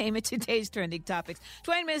more entertainment, today's trending topics.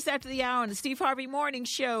 20 minutes after the hour on the Steve Harvey Morning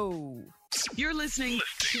Show. You're listening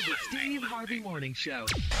to the Steve Harvey Morning Show.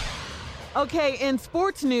 Okay, in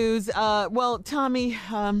sports news, Tommy,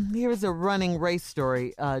 here's a running race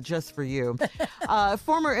story just for you.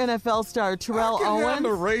 Former NFL star Terrell Owens.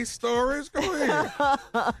 The race stories? Go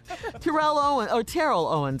ahead. Terrell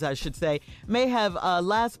Owens, I should say, may have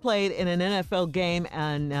last played in an NFL game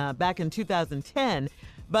back in 2010,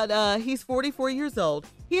 but he's 44 years old.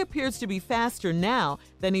 He appears to be faster now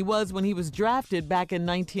than he was when he was drafted back in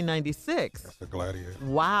 1996. That's a gladiator.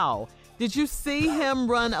 Wow. Did you see him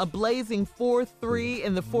run a blazing 4.3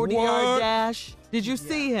 in the 40-yard dash? Did you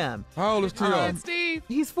see him? How old is Terrell? Steve.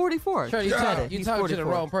 He's 44. Sure, you talking to the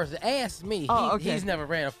wrong person. Ask me. Okay. He's never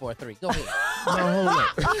ran a 4.3. Go ahead. No,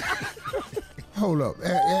 hold up.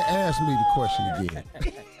 Ask me the question again.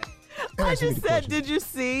 I just said, did you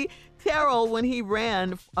see Terrell when he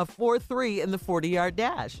ran a 4.3 in the 40-yard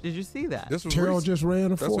dash? Did you see that? Terrell just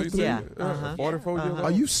ran a 4.3? Yeah. 44 years old? Are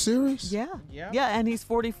you serious? Yeah, and he's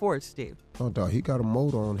 44, Steve. Oh, dog, he got a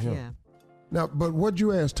motor on him. Yeah. Now, but what'd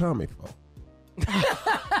you ask Tommy for?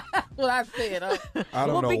 Well, I said, I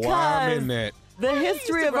don't know why I'm in that. The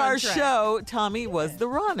history of our show, Tommy is the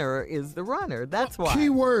runner. That's why. Key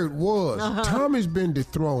word was, Tommy's been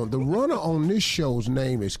dethroned. The runner on this show's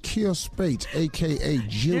name is Kill Spates, a.k.a.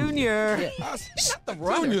 Junior.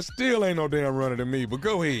 Junior still ain't no damn runner to me, but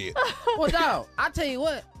go ahead. Well, dog, I tell you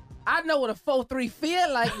what. I know what a 4.3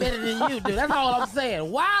 feel like better than you do. That's all I'm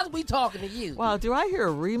saying. Why are we talking to you? Wow, do I hear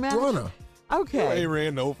a rematch? Runner. Okay. You ain't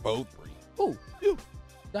ran no 4.3. Who? You.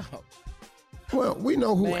 Dog. Well, we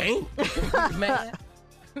know who ain't.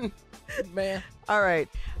 Man. All right.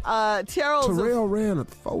 Terrell ran a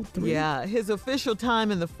 4.3. Yeah, his official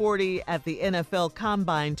time in the 40 at the NFL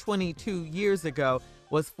Combine 22 years ago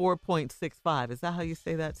was 4.65. Is that how you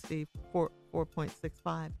say that, Steve?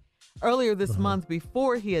 4.65. Earlier this month,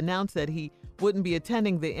 before he announced that he wouldn't be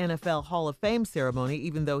attending the NFL Hall of Fame ceremony,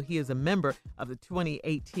 even though he is a member of the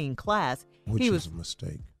 2018 class. Which is a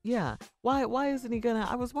mistake. Yeah. Why isn't he gonna?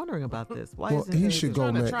 I was wondering about this. Why well, isn't he should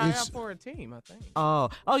go, man. He's trying to try out for a team, I think. Oh,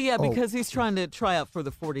 yeah, because he's trying to try out for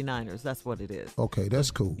the 49ers. That's what it is. Okay, that's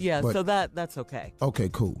cool. Yeah, but, so that's okay. Okay,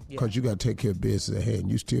 cool. Because you got to take care of business at hand.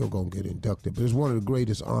 You still going to get inducted. But it's one of the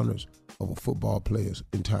greatest honors of a football player's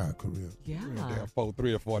entire career. Yeah. Damn,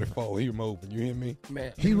 4.3 or 44. He moving. You hear me?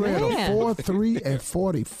 Man. He ran a 4.3 at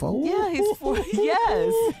 44? Yeah, he's 40.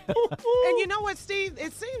 Yes. And you know what, Steve?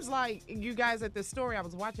 It seems like you guys at this story, I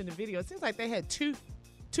was watching the video, it seems like they had two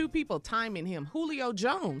people timing him. Julio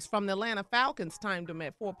Jones from the Atlanta Falcons timed him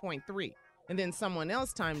at 4.3. And then someone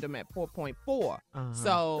else timed him at 4.4.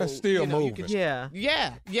 So that's still moving. Yeah.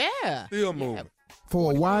 Still moving.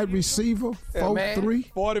 For a wide receiver,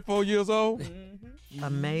 4.3? 44 years old? Mm-hmm.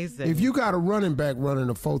 Amazing. If you got a running back running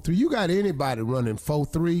a 4.3, you got anybody running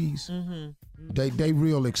 4.3s, they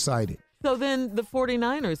real excited. So then the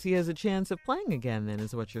 49ers, he has a chance of playing again then,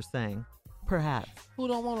 is what you're saying. Perhaps. Who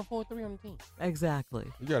don't want a 4.3 on the team? Exactly.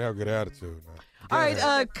 You got to have a good attitude now. All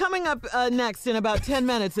right, coming up next in about 10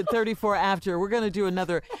 minutes at 34 after, we're going to do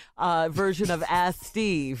another version of Ask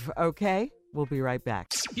Steve, okay? We'll be right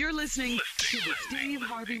back. You're listening to the Steve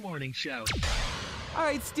Harvey Morning Show. All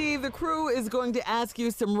right, Steve, the crew is going to ask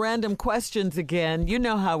you some random questions again. You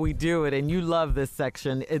know how we do it, and you love this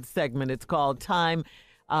segment. It's called Time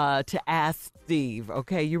to Ask Steve.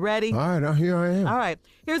 Okay, you ready? All right, here I am. All right,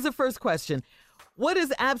 here's the first question. What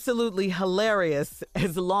is absolutely hilarious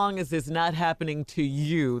as long as it's not happening to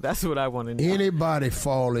you? That's what I want to know. Anybody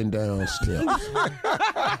falling down steps.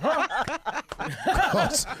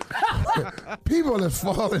 People that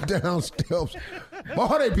falling down steps,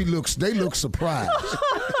 boy, they look surprised.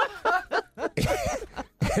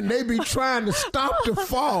 And they be trying to stop the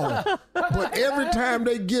fall. But every time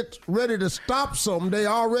they get ready to stop something, they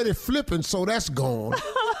already flipping, so that's gone.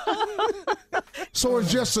 So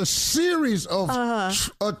it's just a series of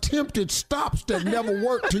attempted stops that never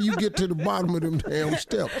work till you get to the bottom of them damn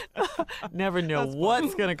steps. Never know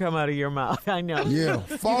what's going to come out of your mouth. I know. Yeah,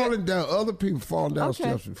 falling down. Other people falling down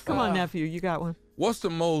steps. Come on, nephew. You got one. What's the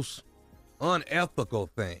most unethical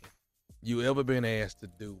thing you ever been asked to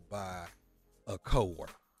do by a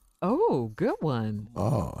coworker? Oh, good one.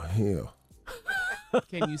 Oh, hell.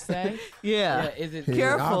 Can you say? Yeah. Is it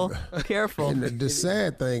careful? Careful. And the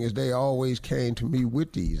sad thing is they always came to me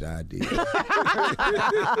with these ideas.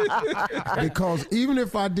 Because even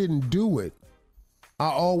if I didn't do it, I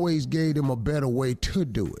always gave them a better way to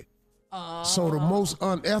do it. So the most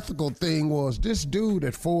unethical thing was this dude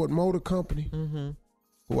at Ford Motor Company,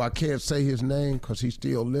 who I can't say his name because he's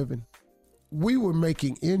still living. We were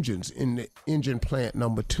making engines in the engine plant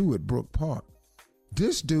number 2 at Brook Park.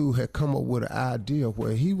 This dude had come up with an idea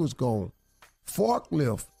where he was going to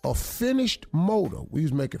forklift a finished motor. We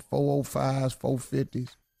was making 405s,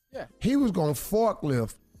 450s. Yeah. He was going to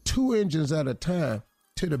forklift 2 engines at a time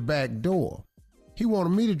to the back door. He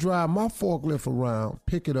wanted me to drive my forklift around,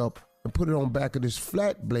 pick it up, and put it on back of this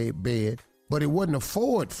flatbed bed, but it wasn't a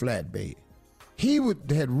Ford flatbed. He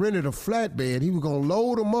had rented a flatbed. He was going to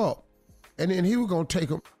load them up, and then he was going to take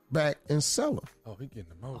them back and sell them. Oh, he getting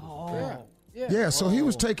the motors. Oh. Yeah, so he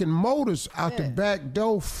was taking motors out the back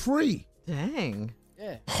door free. Dang.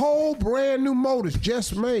 Yeah. Whole brand new motors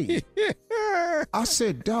just made. I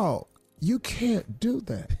said, dog, you can't do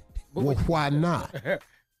that. Well, why not?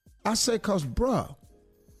 I said, because, bruh,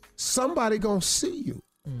 somebody gonna see you.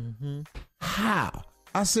 How?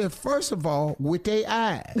 I said, first of all, with their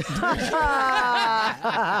eyes.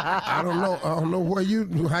 I don't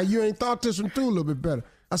know how you ain't thought this one through a little bit better.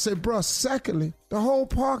 I said, bruh, secondly, the whole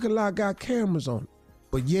parking lot got cameras on it.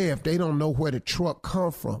 But yeah, if they don't know where the truck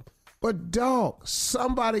come from. But dog,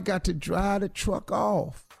 somebody got to drive the truck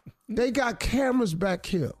off. They got cameras back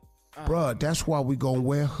here. Bruh, that's why we gonna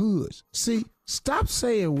wear hoods. See, stop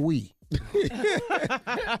saying we.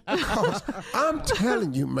 Because I'm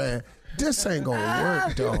telling you, man, this ain't gonna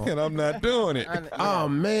work, dog. And I'm not doing it. Oh,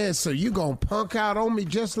 man, so you gonna punk out on me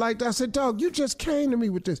just like that? I said, dog, you just came to me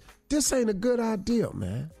with this. This ain't a good idea,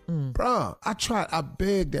 man. Bruh, I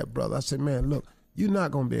begged that brother. I said, man, look, you're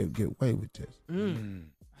not gonna be able to get away with this.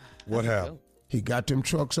 What happened? He got them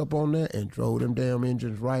trucks up on there and drove them damn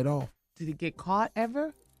engines right off. Did he get caught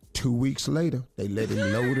ever? 2 weeks later, they let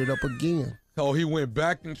him load it up again. Oh, he went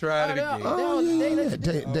back and tried it again. Oh, yeah.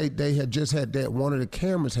 They had just had that. One of the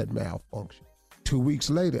cameras had malfunctioned. 2 weeks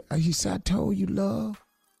later, he said, I told you, love.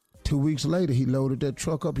 2 weeks later, he loaded that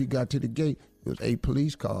truck up. He got to the gate. It was 8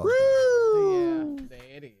 police cars. Yeah,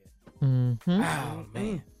 there it is. Mm-hmm. Oh,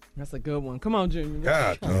 man. That's a good one. Come on, Junior.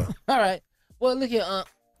 God. All right. Well, look here,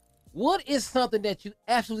 what is something that you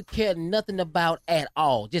absolutely care nothing about at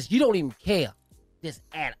all? Just you don't even care. Just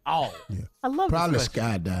at all. Yeah. I love Probably this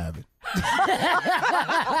question. skydiving.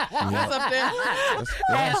 That's up there.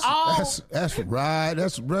 That's right.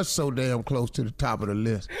 That's so damn close to the top of the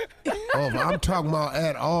list. Oh, I'm talking about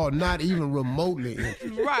at all, not even remotely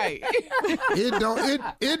interested. Right.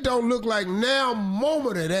 It don't look like now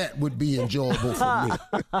moment of that would be enjoyable for me.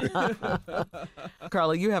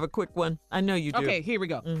 Carla, you have a quick one. I know you do. Okay, here we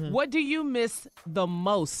go. What do you miss the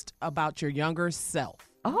most about your younger self?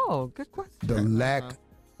 Oh, good question. The lack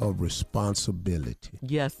of responsibility.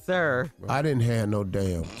 Yes, sir. I didn't have no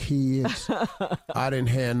damn kids. I didn't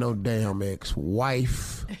have no damn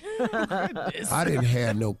ex-wife. I didn't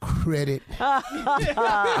have no credit.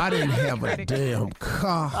 I didn't have a damn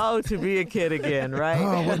car. Oh, to be a kid again, right?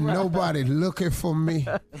 Oh, wasn't nobody looking for me.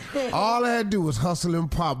 All I had to do was hustle them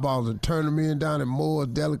pop balls and turn them in down at Moore's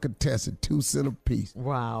Delicatessen, 2 cents a piece.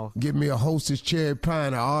 Wow. Give me a Hostess cherry pie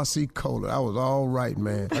and a RC Cola. I was all right,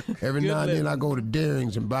 man. Every now and then I go to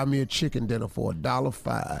Daring's and buy me a chicken dinner for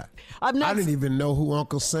 $1.05. I didn't even know who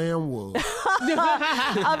Uncle Sam was.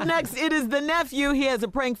 Up next, it is the nephew. He has a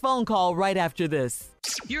prank phone call right after this.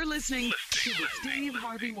 You're listening to the Steve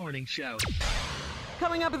Harvey Morning Show.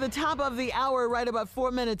 Coming up at the top of the hour, right about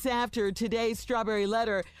 4 minutes after today's Strawberry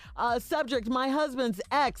Letter. Subject, my husband's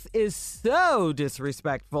ex is so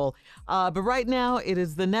disrespectful. But right now, it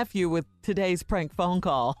is the nephew with today's prank phone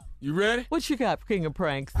call. You ready? What you got, King of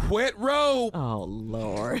Pranks? Wet robe. Oh,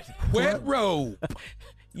 Lord. Wet robe.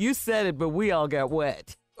 You said it, but we all got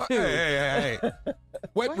wet. Hey.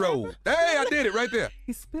 Wet robe. Hey, I did it right there.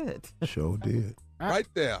 He spit. Sure did. Right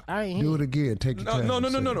there. Do it again. Take your time. No.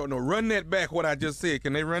 Run that back, what I just said.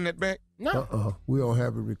 Can they run that back? No. We don't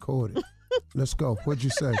have it recorded. Let's go. What'd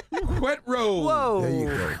you say? Wet robe. Whoa. There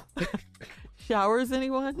you go. Showers,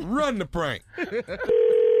 anyone? Run the prank.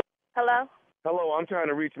 Hello? Hello, I'm trying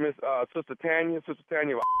to reach Miss Sister Tanya. Sister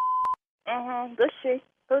Tanya. This she.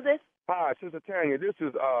 Who's this? Hi, Sister Tanya. This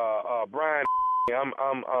is Brian.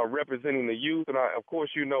 I'm representing the youth, and of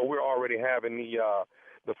course, you know we're already having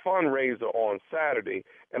the fundraiser on Saturday,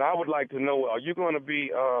 and I would like to know: are you going to be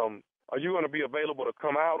available to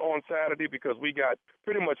come out on Saturday? Because we got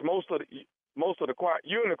pretty much most of the choir.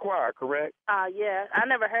 You're in the choir, correct? Yeah. I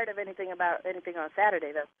never heard of anything about anything on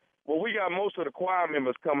Saturday though. Well, we got most of the choir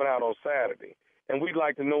members coming out on Saturday. And we'd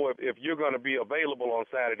like to know if you're going to be available on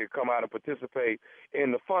Saturday to come out and participate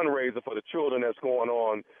in the fundraiser for the children that's going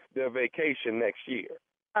on their vacation next year.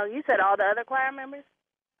 Oh, you said all the other choir members?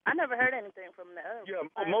 I never heard anything from the other. Yeah,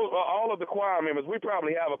 all of the choir members. We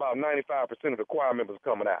probably have about 95% of the choir members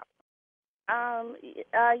coming out.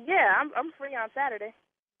 Yeah, I'm free on Saturday.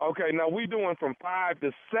 Okay, now we're doing from 5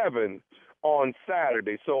 to 7 on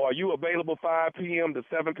Saturday. So are you available 5 p.m. to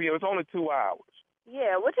 7 p.m.? It's only 2 hours.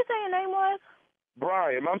 Yeah, what you say your name was?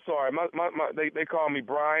 Brian, I'm sorry. They call me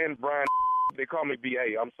Brian. They call me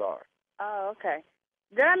B.A. I'm sorry. Oh, okay.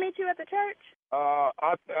 Did I meet you at the church?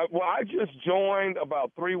 I just joined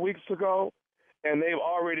about 3 weeks ago, and they've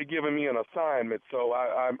already given me an assignment. So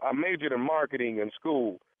I majored in marketing in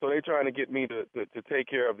school. So they're trying to get me to take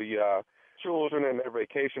care of the children and their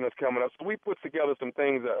vacation that's coming up. So we put together some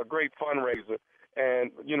things, a great fundraiser.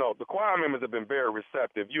 And, you know, the choir members have been very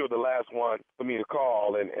receptive. You were the last one for me to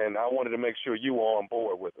call, and I wanted to make sure you were on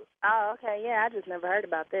board with us. Oh, okay. Yeah, I just never heard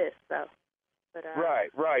about this. So, but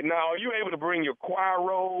Right. Now, are you able to bring your choir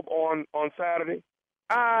robe on Saturday?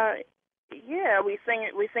 Yeah, we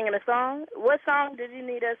singing a song. What song did you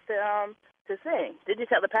need us to sing? Did you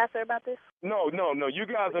tell the pastor about this? No. You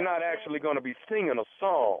guys are not actually going to be singing a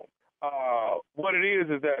song. What it is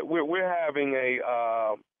that we're having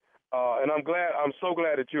a and I'm so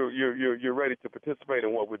glad that you're ready to participate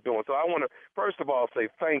in what we're doing. So I want to first of all say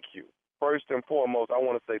thank you. First and foremost, I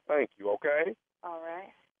want to say thank you. Okay. All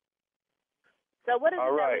right. So what is it?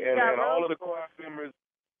 All right, that we got and all of the for? choir members.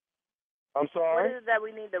 I'm sorry. What is it that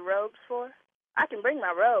we need the robes for? I can bring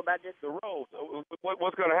my robe. The robes.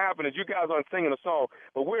 What's going to happen is you guys aren't singing a song,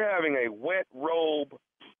 but we're having a wet robe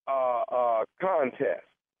contest.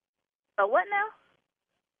 A what now?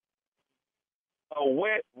 A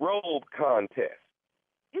wet robe contest.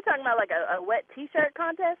 You talking about like a wet T-shirt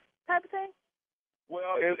contest type of thing?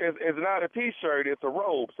 Well, it's not a T-shirt. It's a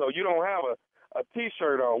robe. So you don't have a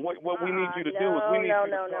T-shirt on. What we need you to do is we need you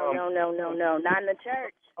to come. No, not in the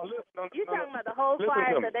church. You talking about the whole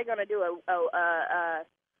choir said they're gonna do a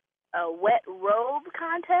wet robe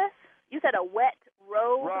contest? You said a wet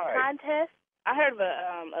robe contest? I heard of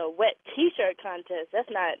a wet T-shirt contest.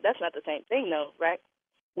 That's not the same thing though, right?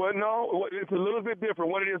 Well, no, it's a little bit different.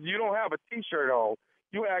 What it is, you don't have a T-shirt on.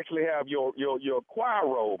 You actually have your choir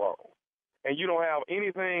robe on, and you don't have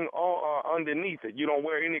anything underneath it. You don't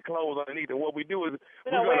wear any clothes underneath it. What we do is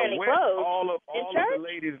we're going to wet all of the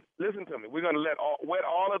ladies. Listen to me. We're going to wet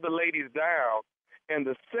all of the ladies down, and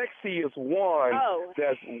the sexiest one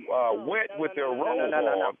that's wet with their robe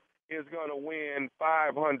on is going to win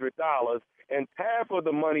 $500, and half of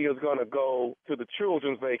the money is going to go to the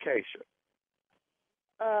children's vacation.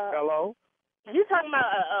 Hello? You talking about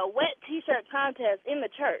a wet T-shirt contest in the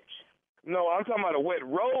church? No, I'm talking about a wet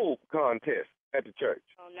robe contest at the church.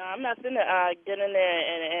 Oh no, I'm not gonna get in there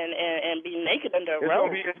and be naked under a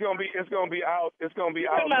robe. It's gonna be out. It's gonna be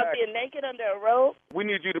out. You talking about being naked under a robe? We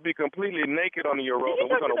need you to be completely naked under your robe, and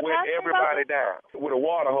we're gonna wet everybody down with a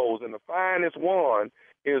water hose, and the finest one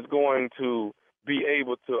is going to be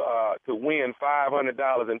able to win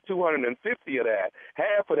 $500, and $250 of that,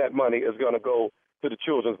 half of that money is gonna go to the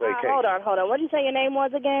children's vacation. Hold on. What did you say your name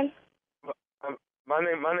was again? My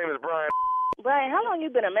name is Brian. Brian, how long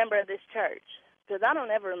you been a member of this church? Because I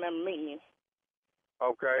don't ever remember meeting you.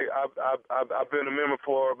 Okay, I've been a member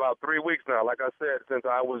for about 3 weeks now. Like I said, since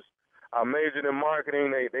I majored in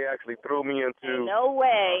marketing, they actually threw me into. No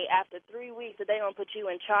way. After 3 weeks, that they gonna put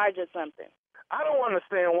you in charge of something. I don't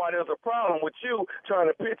understand why there's a problem with you trying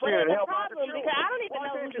to pitch in and help out the children. Because I don't even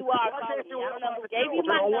know who you are calling me. I don't know who gave you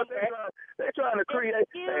my number. They're trying to create.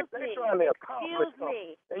 They're trying to accomplish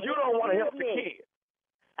something, and you don't want to help the kids.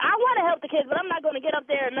 I want to help the kids, but I'm not going to get up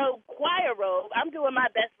there in no choir robe. I'm doing my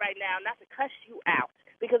best right now not to cuss you out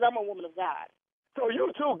because I'm a woman of God. So you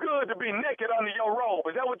too good to be naked under your robe.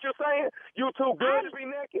 Is that what you're saying? You too good to be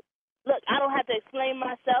naked? Look, I don't have to explain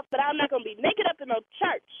myself, but I'm not going to be naked up in no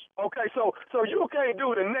church. Okay, so you can't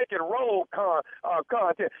do the naked robe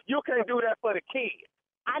contest. You can't do that for the kids.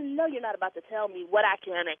 I know you're not about to tell me what I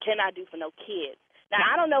can and cannot do for no kids. Now,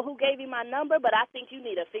 I don't know who gave you my number, but I think you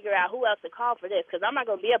need to figure out who else to call for this, because I'm not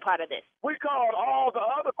going to be a part of this. We called all the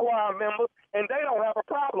other choir members, and they don't have a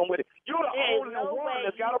problem with it. You're the only one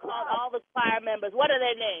that's got a problem. All the choir members. What are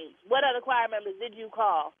their names? What other choir members did you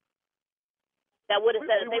call? That would have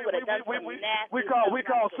said if they would have done something nasty. We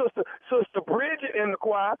called Sister Bridget in the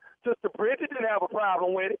choir. Sister Bridget didn't have a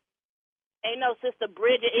problem with it. Ain't no Sister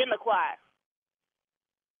Bridget in the choir.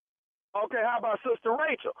 Okay, how about Sister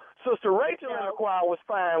Rachel? Sister Rachel in the choir was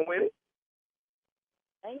fine with it.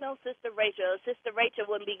 Ain't no Sister Rachel. Sister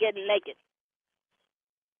Rachel wouldn't be getting naked.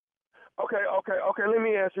 Okay. Let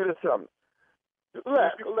me ask you this something.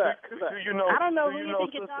 Look. Do you know? I don't know who you you know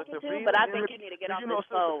think you're Sister talking to, Davida but I think you need to get off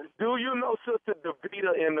this phone. Do you know Sister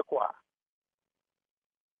Davida in the choir?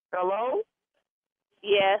 Hello?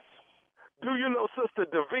 Yes. Do you know Sister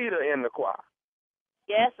Davida in the choir?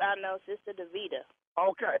 Yes, I know Sister Davida.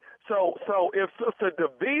 Okay, so if Sister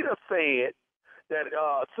Davida said that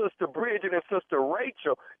Sister Bridget and Sister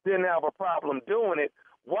Rachel didn't have a problem doing it,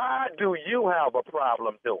 why do you have a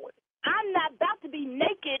problem doing it? I'm not about to be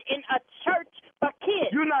naked in a church for kids.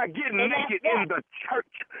 You're not getting naked in the church.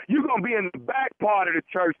 You're going to be in the back part of the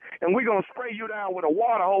church, and we're going to spray you down with a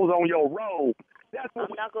water hose on your robe.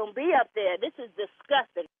 I'm not going to be up there. This is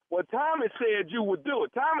disgusting. Well, Tommy said you would do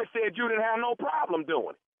it. Tommy said you didn't have no problem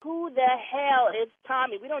doing it. Who the hell is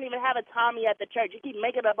Tommy? We don't even have a Tommy at the church. You keep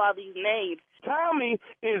making up all these names. Tommy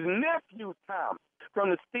is nephew Tommy from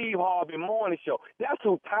the Steve Harvey Morning Show. That's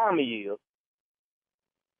who Tommy is.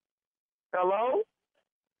 Hello?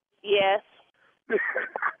 Yes.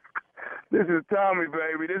 This is Tommy,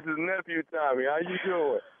 baby. This is nephew Tommy. How you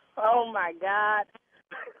doing? Oh, my God.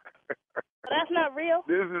 That's not real?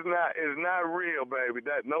 It's not real, baby.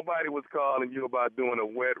 That nobody was calling you about doing a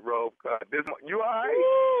wet robe cut. You all right?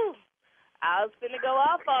 Woo! I was finna go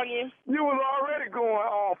off on you. You was already going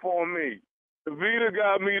off on me. Davida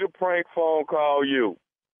got me to prank phone call you.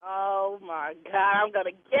 Oh, my God. I'm going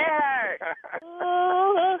to get her.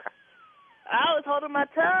 I was holding my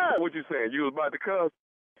tongue. What you saying? You was about to cuss?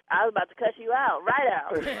 I was about to cuss you out, right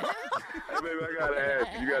out. Hey, baby, I got to ask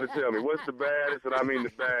you. You got to tell me, what's the baddest, and I mean the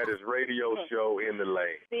baddest, radio show in the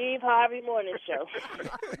land? Steve Harvey Morning Show.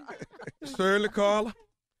 Shirley, Carla?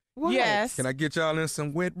 What? Yes. Can I get y'all in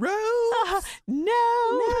some wet roads?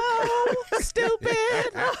 No, stupid.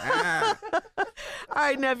 All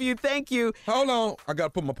right, nephew, thank you. Hold on. I got to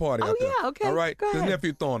put my party out there. Yeah, okay. All right? Go This ahead.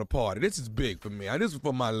 nephew throwing a party. This is big for me. This is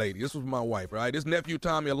for my lady. This was my wife, right? This nephew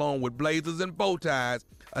Tommy along with blazers and bow ties.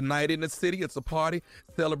 A night in the city. It's a party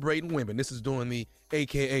celebrating women. This is during the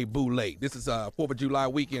AKA Boule. This is 4th of July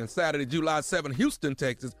weekend, Saturday, July 7th, Houston,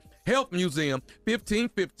 Texas. Health Museum,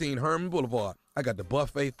 1515 Herman Boulevard. I got the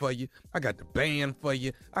buffet for you. I got the band for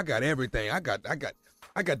you. I got everything. I got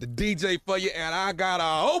the DJ for you, and I got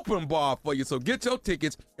an open bar for you. So get your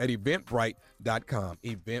tickets at eventbrite.com.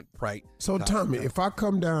 Eventbrite. So, Tommy, if I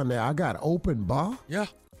come down there, I got open bar? Yeah.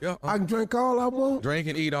 I can drink all I want? Drink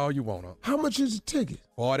and eat all you want. How much is the ticket?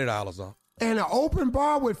 $40. And an open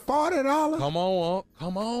bar with $40? Come on.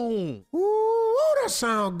 Come on. Ooh, that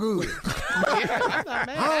sound good.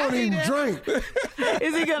 I don't even drink.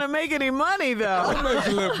 Is he going to make any money, though? I'll make a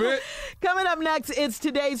little bit. Coming up next, it's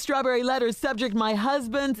today's Strawberry Letter. Subject, my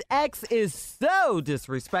husband's ex is so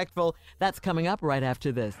disrespectful. That's coming up right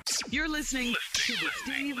after this. You're listening to the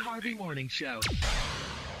Steve Harvey Morning Show.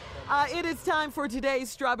 It is time for today's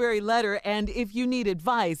Strawberry Letter, and if you need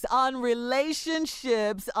advice on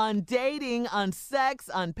relationships, on dating, on sex,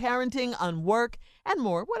 on parenting, on work, and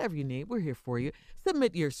more, whatever you need, we're here for you.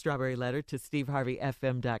 Submit your Strawberry Letter to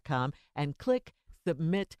steveharveyfm.com and click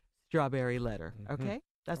Submit Strawberry Letter, okay?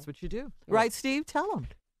 That's what you do. Right, Steve? Tell them.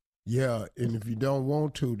 Yeah, and if you don't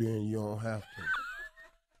want to, then you don't have to.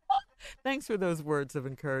 Thanks for those words of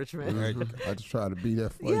encouragement. I just try to be there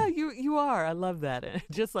for Yeah, you. you are. I love that.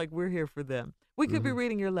 Just like we're here for them. We could be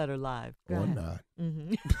reading your letter live. Go Or ahead. not.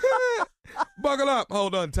 Buckle up.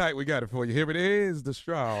 Hold on tight. We got it for you. Here it is, the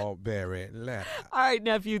Strawberry Letter. All right,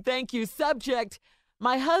 nephew. Thank you. Subject,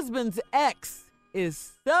 my husband's ex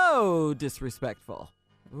is so disrespectful.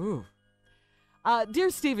 Ooh. Dear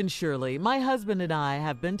Stephen Shirley, my husband and I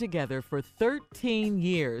have been together for 13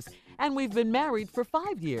 years, and we've been married for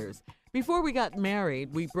 5 years. Before we got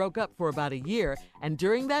married, we broke up for about a year, and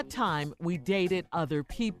during that time, we dated other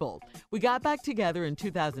people. We got back together in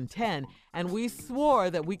 2010, and we swore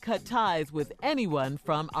that we cut ties with anyone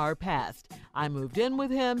from our past. I moved in with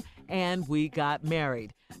him, and we got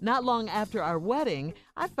married. Not long after our wedding,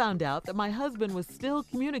 I found out that my husband was still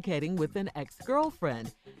communicating with an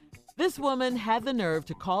ex-girlfriend. This woman had the nerve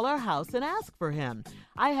to call our house and ask for him.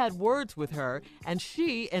 I had words with her, and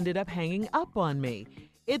she ended up hanging up on me.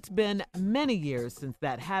 It's been many years since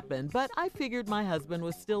that happened, but I figured my husband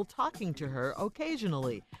was still talking to her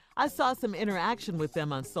occasionally. I saw some interaction with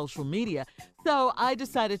them on social media, so I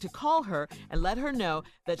decided to call her and let her know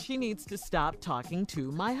that she needs to stop talking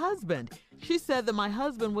to my husband. She said that my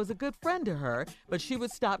husband was a good friend to her, but she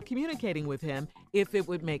would stop communicating with him if it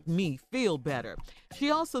would make me feel better.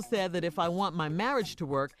 She also said that if I want my marriage to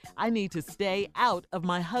work, I need to stay out of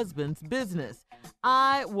my husband's business.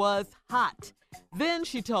 I was hot. Then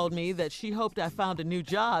she told me that she hoped I found a new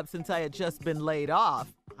job since I had just been laid off.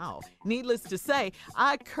 Wow. Needless to say,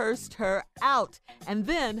 I cursed her out and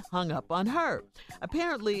then hung up on her.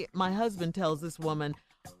 Apparently, my husband tells this woman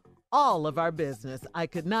all of our business. I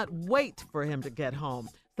could not wait for him to get home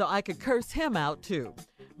so I could curse him out too.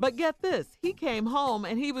 But get this, he came home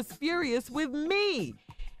and he was furious with me.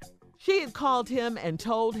 She had called him and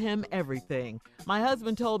told him everything. My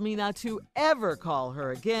husband told me not to ever call her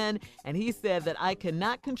again, and he said that I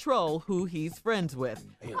cannot control who he's friends with.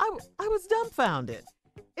 I was dumbfounded.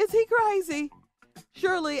 Is he crazy?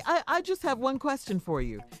 Shirley, I just have one question for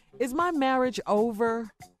you. Is my marriage over?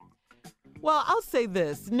 Well, I'll say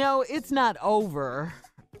this. No, it's not over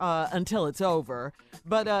until it's over.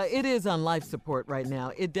 But it is on life support right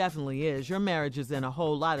now. It definitely is. Your marriage is in a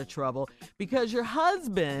whole lot of trouble because your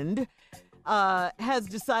husband has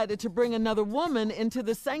decided to bring another woman into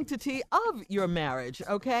the sanctity of your marriage,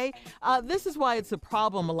 okay? This is why it's a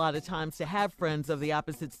problem a lot of times to have friends of the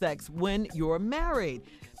opposite sex when you're married,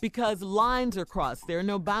 because lines are crossed. There are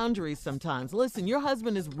no boundaries sometimes. Listen, your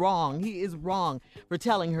husband is wrong. He is wrong for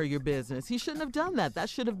telling her your business. He shouldn't have done that. That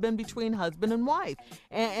should have been between husband and wife.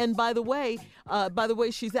 And by the way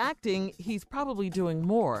she's acting, he's probably doing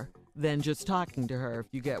more than just talking to her, if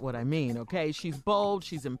you get what I mean, okay? She's bold,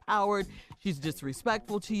 she's empowered, she's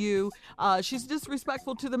disrespectful to you, she's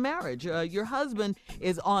disrespectful to the marriage. Your husband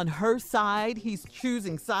is on her side. He's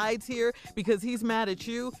choosing sides here because he's mad at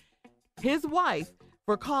you, his wife,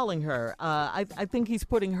 for calling her. I think he's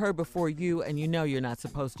putting her before you, and you know you're not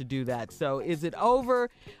supposed to do that. So is it over?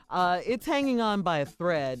 It's hanging on by a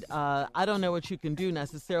thread. I don't know what you can do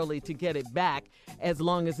necessarily to get it back as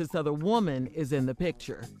long as this other woman is in the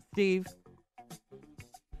picture. Steve?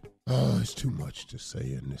 Oh, it's too much to say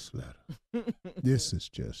in this letter. This is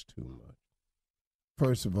just too much.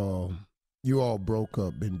 First of all, you all broke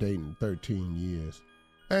up, been dating 13 years.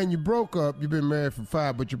 And you broke up, you've been married for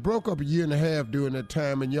 5, but you broke up a year and a half during that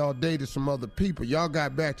time and y'all dated some other people. Y'all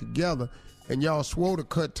got back together and y'all swore to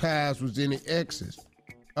cut ties with any exes.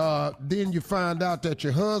 Then you find out that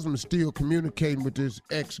your husband's still communicating with his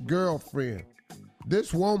ex-girlfriend.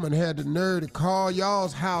 This woman had the nerve to call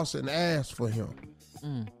y'all's house and ask for him.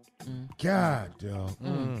 God, dog.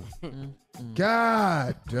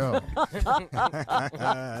 God, dog.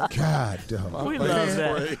 God, dog. We love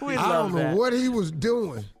that. I don't know what he was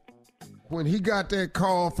doing when he got that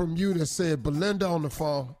call from you that said Belinda on the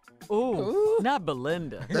phone. Ooh, not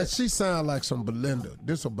Belinda. That she sound like some Belinda.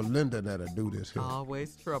 This a Belinda that'll do this here.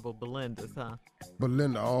 Always trouble, Belinda's, huh?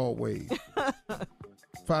 Belinda always.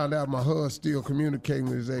 Found out my husband still communicating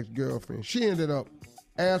with his ex-girlfriend. She ended up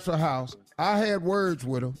asked her house. I had words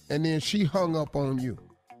with her, and then she hung up on you.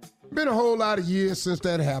 Been a whole lot of years since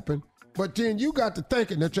that happened, but then you got to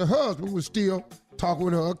thinking that your husband was still talking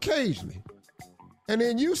with her occasionally. And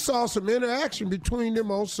then you saw some interaction between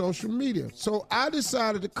them on social media. So I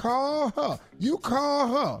decided to call her. You call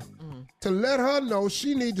her to let her know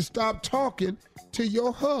she need to stop talking to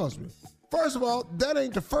your husband. First of all, that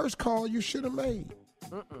ain't the first call you should have made.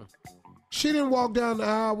 She didn't walk down the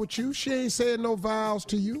aisle with you. She ain't said no vows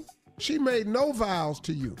to you. She made no vows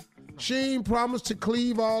to you. She ain't promised to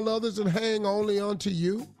cleave all others and hang only unto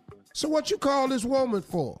you. So what you call this woman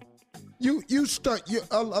for?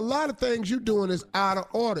 A lot of things you doing is out of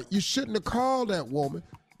order. You shouldn't have called that woman.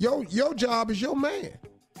 Your job is your man.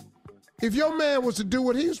 If your man was to do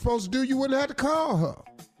what he was supposed to do, you wouldn't have to call her.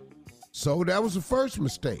 So that was the first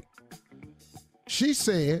mistake. She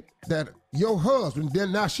said that your husband,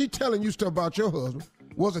 then now she telling you stuff about your husband,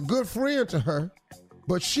 was a good friend to her,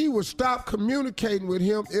 but she would stop communicating with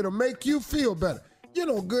him. It'll make you feel better. You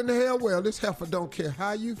know good and hell well, this heifer don't care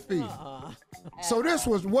how you feel. So this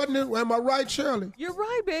wasn't it? Am I right, Shirley? You're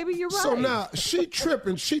right, baby, you're right. So now she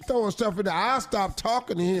tripping, she throwing stuff in there. I'll stop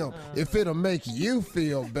talking to him if it'll make you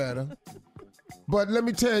feel better. But let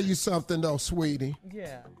me tell you something though, sweetie.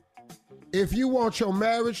 Yeah. If you want your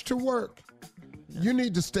marriage to work, you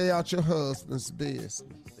need to stay out your husband's business.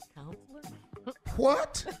 The counselor?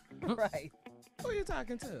 What? Right. Who are you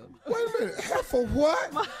talking to? Wait a minute. Heifer,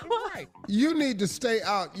 what? Right. You need to stay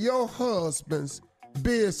out your husband's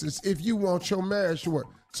business if you want your marriage to work.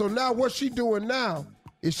 So now what she doing now,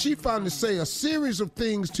 is she found to say a series of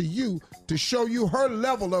things to you to show you her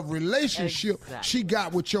level of relationship she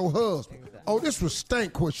got with your husband. Oh, this was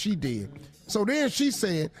stank what she did. So then she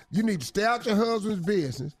said, you need to stay out your husband's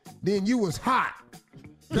business. Then you was hot.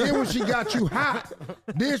 Then when she got you hot,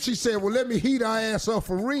 then she said, well, let me heat her ass up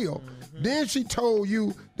for real. Then she told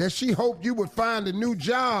you that she hoped you would find a new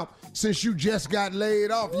job since you just got laid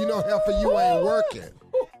off. You know, heifer, you ain't working.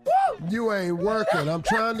 You ain't working. I'm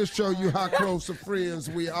trying to show you how close of friends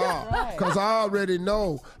we are. Because I already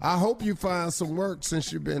know. I hope you find some work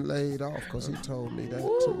since you've been laid off, because he told me that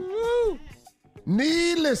too.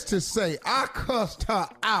 Needless to say, I cussed her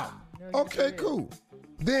out. Okay, cool.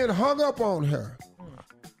 Then hung up on her.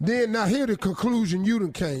 Then now here the conclusion you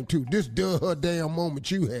done came to. This her damn moment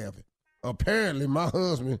you having. Apparently my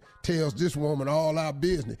husband tells this woman all our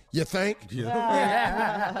business. You think?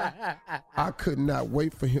 Yeah. I could not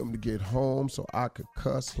wait for him to get home so I could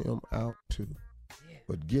cuss him out too.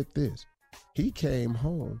 But get this. He came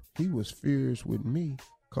home. He was furious with me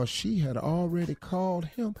because she had already called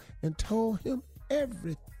him and told him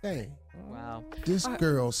everything. Wow. This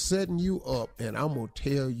girl setting you up, and I'm going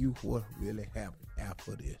to tell you what really happened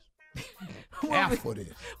after this. After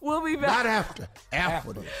this. We'll be back. Not after.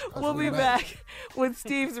 After this. We'll be back with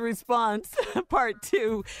Steve's response, part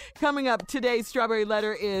 2. Coming up, today's Strawberry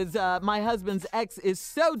Letter is my husband's ex is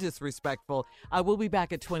so disrespectful. We'll be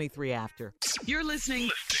back at 23 after. You're listening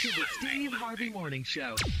to the Steve Harvey Morning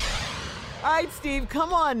Show. All right, Steve,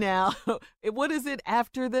 come on now. What is it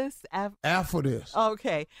after this? After this.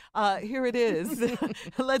 Okay, here it is.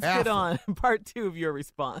 Let's get on part 2 of your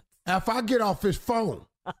response. If I get off his phone,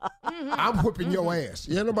 I'm whooping your ass.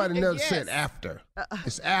 Yeah, nobody never said after.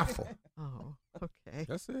 It's after. Oh, okay.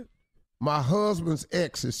 That's it. My husband's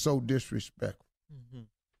ex is so disrespectful. Mm-hmm.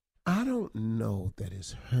 I don't know that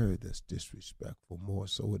it's her that's disrespectful more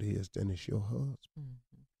so it is than it's your husband.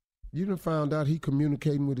 Mm-hmm. You done found out he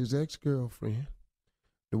communicating with his ex-girlfriend.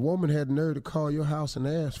 The woman had the nerve to call your house and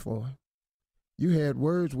ask for him. You had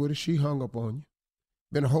words with her. She hung up on you.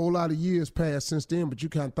 Been a whole lot of years passed since then, but you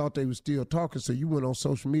kind of thought they were still talking, so you went on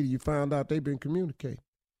social media. You found out they've been communicating.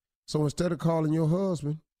 So instead of calling your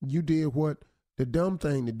husband, you did what the dumb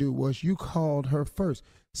thing to do was you called her first.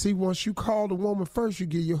 See, once you call the woman first, you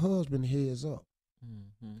give your husband a heads up.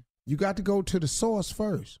 Mm-hmm. You got to go to the source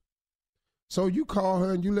first. So you call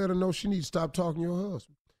her and you let her know she needs to stop talking to your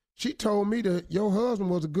husband. She told me that your husband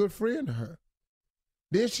was a good friend to her.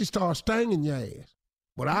 Then she started stinging your ass.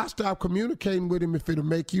 But I stopped communicating with him if it'll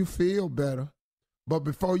make you feel better. But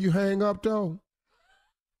before you hang up, though,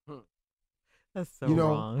 that's so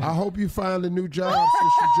wrong. I hope you find a new job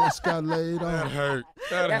since you just got laid off. That hurt.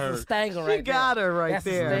 That's a stanger right She got her right That's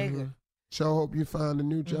there. A stanger. Sure hope you find a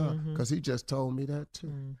new job because he just told me that too.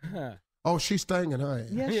 Mm-hmm. Oh, she's stinging her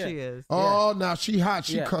ass. Yes, she is. Oh, now she hot.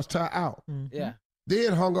 She cussed her out. Mm-hmm. Yeah.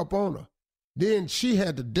 Then hung up on her. Then she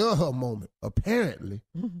had the duh her moment. Apparently.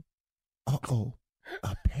 Uh-oh.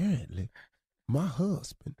 Apparently, my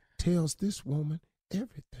husband tells this woman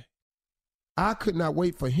everything. I could not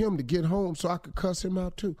wait for him to get home so I could cuss him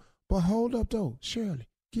out too. But hold up though, Shirley,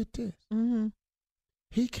 get this. Mm-hmm.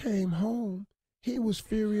 He came home. He was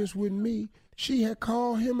furious with me. She had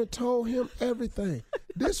called him and told him everything.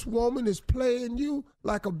 This woman is playing you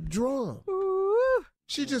like a drum. Ooh.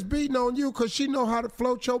 She just beating on you because she know how to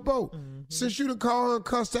float your boat. Mm-hmm. Since you done call her and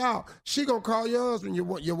cussed her out, she gonna call your husband.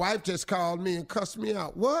 Your wife just called me and cussed me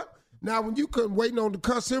out. What? Now when you couldn't wait on to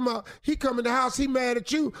cuss him out, he come in the house, he mad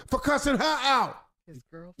at you for cussing her out. His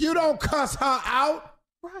girlfriend. You don't cuss her out.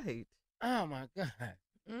 Right. Oh, my God.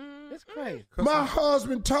 It's crazy. My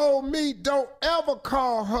husband told me don't ever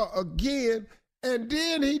call her again. And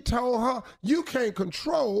then he told her, you can't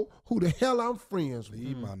control who the hell I'm friends with.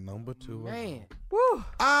 Leave my number 2. Man. Woo.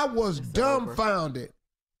 I was dumbfounded.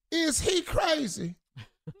 Is he crazy?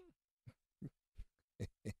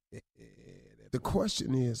 The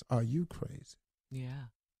question is, are you crazy? Yeah.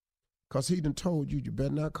 Because he done told you better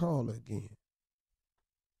not call her again.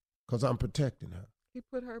 Because I'm protecting her. He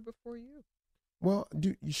put her before you. Well,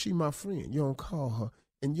 she my friend. You don't call her,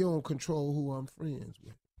 and you don't control who I'm friends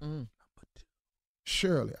with. Mm.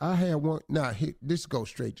 Shirley, I had one. Now, this goes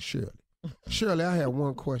straight to Shirley. Shirley, I have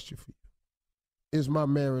one question for you. Is my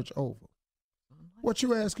marriage over? What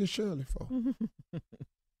you asking Shirley for?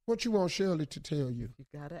 What you want Shirley to tell you? You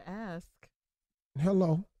gotta ask.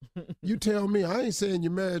 Hello. You tell me. I ain't saying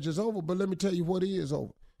your marriage is over, but let me tell you what is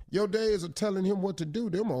over. Your days of telling him what to do,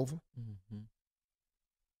 them over. Mm-hmm.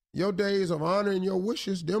 Your days of honoring your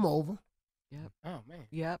wishes, them over. Yep. Oh, man.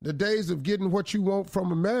 Yep. The days of getting what you want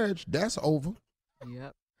from a marriage, that's over.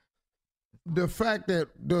 Yep. The fact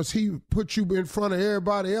that does he put you in front of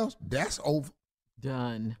everybody else, that's over.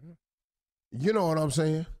 Done. You know what I'm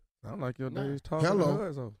saying? Sound like your days talking.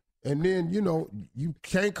 Hello. And then, you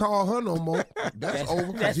can't call her no more. That's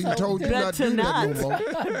over because he told you not to do that no more.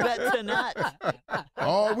 Bet to not.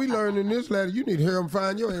 All we learned in this letter, you need to hear him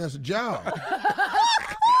find your ass a job.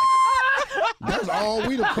 That's all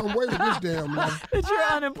we done come away with this damn life. That you're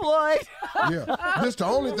unemployed. Yeah. This the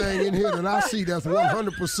only thing in here that I see that's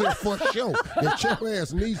 100% for sure. That your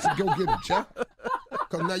ass needs to go get a job.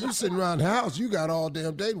 Because now you sitting around the house, you got all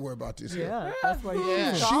damn day to worry about this. Yeah, that's why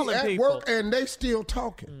you're She calling at people. work and they still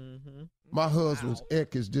talking. Mm-hmm. My husband's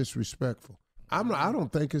ex is disrespectful. I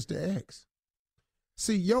don't think it's the ex.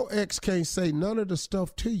 See, your ex can't say none of the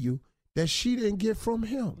stuff to you that she didn't get from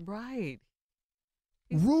him. Right.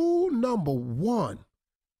 Rule number 1,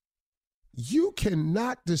 you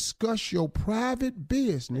cannot discuss your private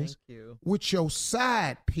business with your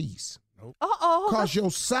side piece. Uh-oh. Because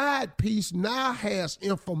your side piece now has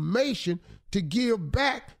information to give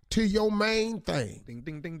back to your main thing. Ding,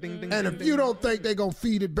 ding, ding, ding, ding. And if you don't think they're going to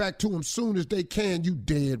feed it back to them soon as they can, you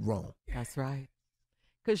dead wrong. That's right.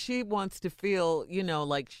 Because she wants to feel,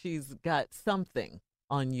 like she's got something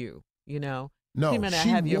on you, No, she may not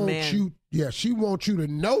have your man. She wants you to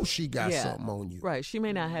know she got something on you. Right. She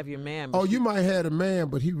may not have your man. You might have a man,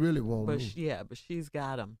 but he really won't move. But she's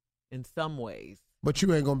got him in some ways. But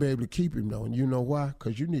you ain't going to be able to keep him, though. And you know why?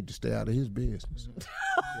 Because you need to stay out of his business.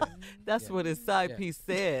 That's what his side piece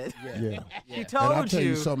said. Yeah. She told and I'll tell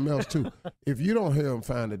you something else, too. If you don't hear him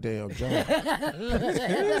find a damn job.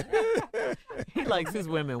 He likes his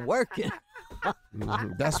women working.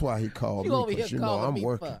 Mm-hmm. That's why he called me, because I'm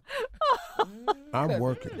working. I'm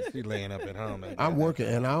working. She laying up at home. I'm working,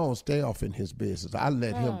 and I don't stay off in his business. I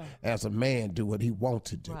let him, as a man, do what he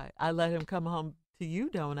wants to do. Right. I let him come home to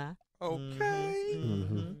you, don't I? Okay.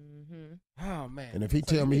 Mm-hmm. Oh man! And if he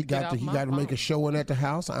tell me he got to make a showing at the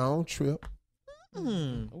house, I don't trip.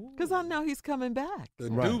 Because I know he's coming back. The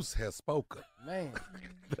deuce has spoken. Man,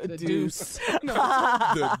 the deuce.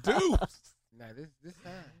 The deuce. Now this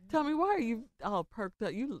time. Tell me, why are you all perked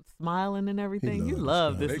up? You smiling and everything. You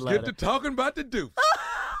love this They letter. get to talking about the deuce.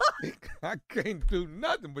 I can't do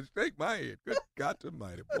nothing but shake my head. Good God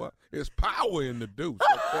almighty, boy. There's power in the deuce.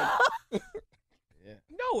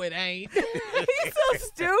 No, it ain't. He's so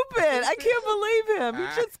stupid. I can't believe him.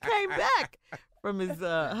 He just came back from his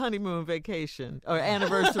honeymoon vacation or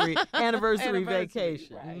anniversary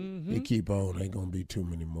vacation. Right. Mm-hmm. He keep on. Ain't gonna be too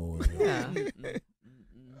many more. Yeah.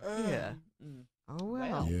 Yeah. Oh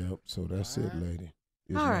well. Yep. So that's it, lady.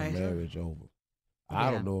 Is All my right. marriage over? I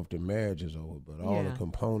don't know if the marriage is over, but all the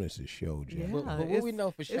components is show, Jack. Yeah, But what we know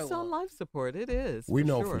for sure. It's on life support. It is. We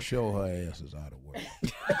know for sure her ass is out of work.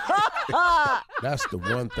 That's the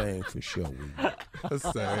one thing for sure we know. That's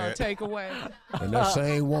sad. Takeaway. And that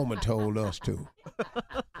same woman told us too.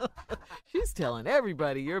 She's telling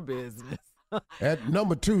everybody your business. That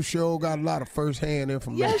number 2 show got a lot of first-hand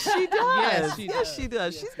information. Yes, she does. Yes, she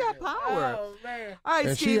does. She's got power. Oh, man. All right,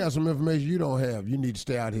 And Steve. she has some information you don't have. You need to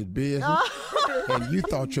stay out of his business. And you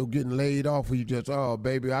thought you're getting laid off, or you just, oh,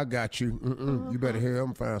 baby, I got you. You better hear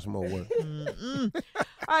him find some more work.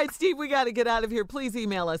 All right, Steve, we got to get out of here. Please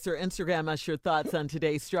email us or Instagram us your thoughts on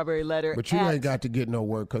today's Strawberry Letter. But you ain't got to get no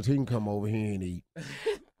work, because he can come over here and eat.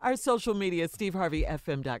 Our social media is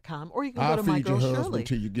SteveHarveyFM.com, or you can go I'll to My feed your Girl husband Shirley.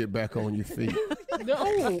 until you get back on your feet.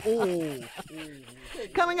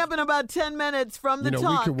 Coming up in about 10 minutes from the we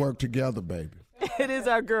talk, can work together, baby. it is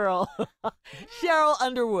our girl, Cheryl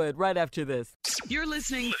Underwood, right after this. You're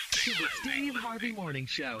listening to the Steve Harvey Morning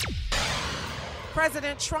Show.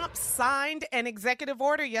 President Trump signed an executive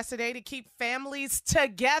order yesterday to keep families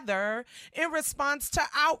together in response to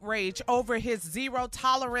outrage over his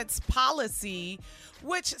zero-tolerance policy,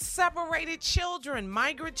 which separated children,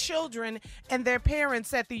 migrant children, and their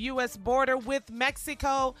parents at the U.S. border with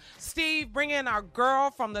Mexico. Steve, bring in our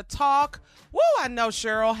girl from the talk. Woo, I know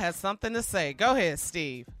Cheryl has something to say. Go ahead,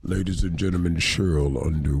 Steve. Ladies and gentlemen, Cheryl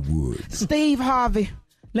Underwood. Steve Harvey.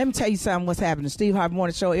 Let me tell you something what's happening. Steve Harvey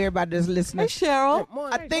Morning Show, everybody that's listening. Hey, Cheryl.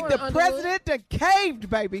 I think the president that caved,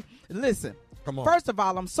 baby. Listen. Come on. First of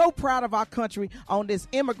all, I'm so proud of our country on this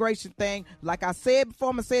immigration thing. Like I said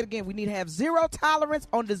before, I'm going to say it again. We need to have zero tolerance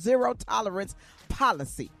on the zero tolerance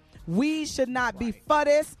policy. We should not be for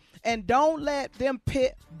this, and don't let them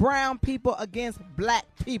pit brown people against black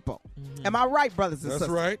people. Am I right, brothers and That's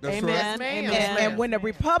sisters? right. That's Amen. right. Amen. And when the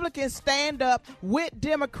Republicans stand up with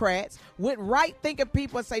Democrats, with right-thinking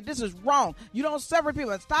people and say, this is wrong, you don't separate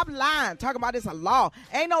people. Stop lying, talking about this a law.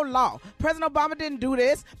 Ain't no law. President Obama didn't do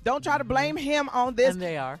this. Don't try to blame him on this. And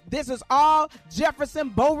they are. This is all Jefferson,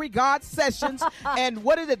 Beauregard, Sessions, and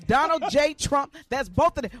what is it, Donald J. Trump. That's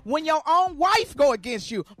both of them. When your own wife go against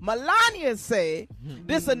you, Melania said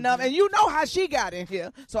this enough, and you know how she got in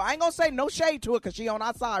here, so I ain't gonna say no shade to her because she on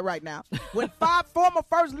our side right now. When 5 former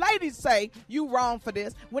first ladies say you wrong for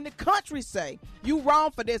this, when the country say you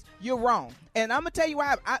wrong for this, you're wrong. And I'm gonna tell you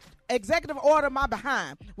why. Executive order my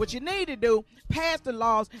behind. What you need to do, pass the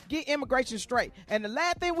laws, get immigration straight. And the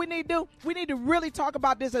last thing we need to do, we need to really talk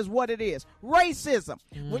about this as what it is. Racism.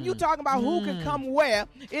 When you talking about who can come where,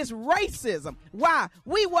 it's racism. Why?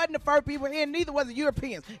 We wasn't the first people here, neither was the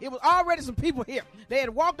Europeans. It was already some people here. They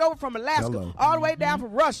had walked over from Alaska all the way down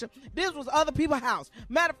from Russia. This was other people's house.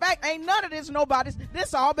 Matter of fact, ain't none of this nobody's.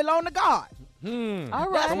 This all belong to God. All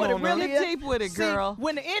right, That's what it really is. deep with it, girl. See,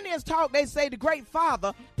 when the Indians talk, they say the Great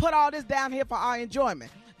Father put all this down here for our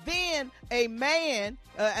enjoyment. Then a man,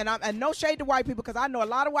 and no shade to white people, because I know a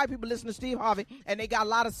lot of white people listen to Steve Harvey, and they got a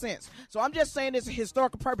lot of sense. So I'm just saying this for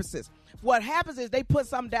historical purposes. What happens is they put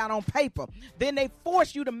something down on paper. Then they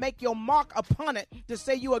force you to make your mark upon it to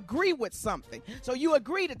say you agree with something. So you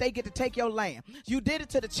agree that they get to take your land. You did it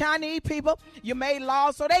to the Chinese people. You made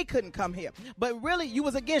laws so they couldn't come here. But really, you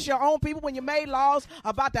was against your own people when you made laws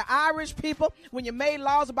about the Irish people, when you made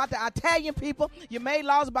laws about the Italian people, you made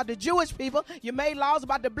laws about the Jewish people, you made laws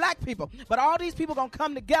about the black people. But all these people going to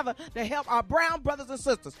come together to help our brown brothers and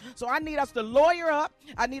sisters. So I need us to lawyer up.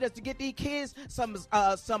 I need us to get these kids some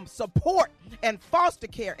support and foster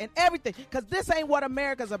care and everything, because this ain't what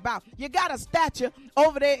America's about. You got a statue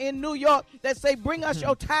over there in New York that say, bring us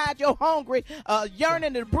your tired, your hungry,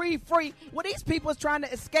 yearning to breathe free. Well, these people is trying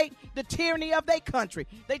to escape the tyranny of their country.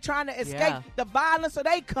 They trying to escape the violence of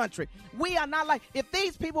their country. We are not like, if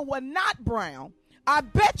these people were not brown, I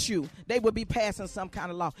bet you they would be passing some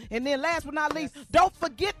kind of law. And then last but not least, don't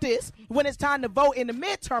forget this when it's time to vote in the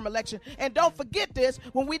midterm election. And don't forget this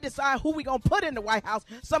when we decide who we going to put in the White House.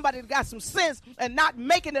 Somebody that got some sense and not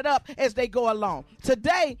making it up as they go along.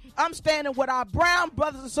 Today, I'm standing with our brown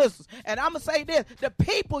brothers and sisters. And I'm going to say this, the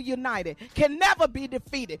people united can never be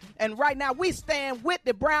defeated. And right now, we stand with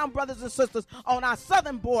the brown brothers and sisters on our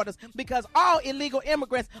southern borders, because all illegal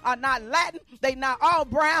immigrants are not Latin. They not all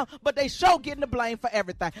brown, but they sure getting the blame for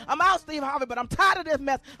everything. I'm out, Steve Harvey, but I'm tired of this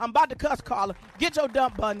mess. I'm about to cuss Carla. Get your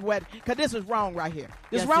dump button wet, because this is wrong right here.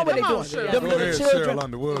 This is wrong what they doing. Them little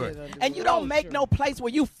children. And you don't make no place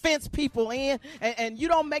where you fence people in, and you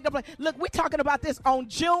don't make no place. Look, we're talking about this on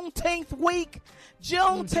Juneteenth week.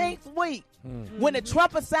 Juneteenth week. When the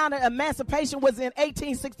trumpet sounded, emancipation was in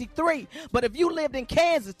 1863. But if you lived in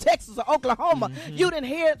Kansas, Texas, or Oklahoma, you didn't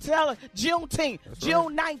hear it till Juneteenth,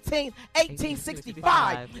 June 19th,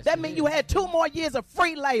 1865. That means you had 2 more years of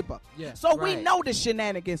free labor. So we know the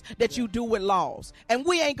shenanigans that you do with laws, and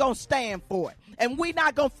we ain't going to stand for it. And we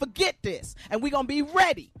not going to forget this, and we going to be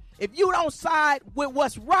ready. If you don't side with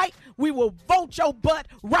what's right, we will vote your butt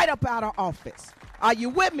right up out of office. Are you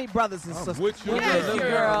with me, brothers and sisters? With you, yes,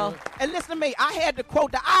 girl. And listen to me. I had to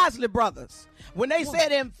quote the Isley brothers when they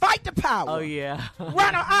said, "In fight the power." Oh yeah.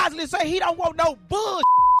 Ronald Isley said he don't want no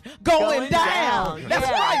bullshit going down. That's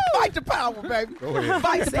right. Fight the power, baby.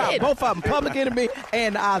 Fight the power. Both of them, Public Enemy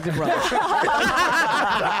and the Isley brothers.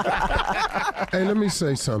 Hey, let me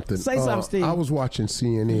say something. Say something, Steve. I was watching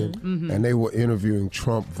CNN, and they were interviewing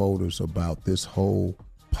Trump voters about this whole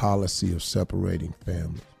policy of separating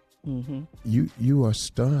families. You are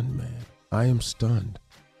stunned, man. I am stunned.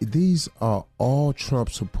 These are all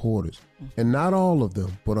Trump supporters, and not all of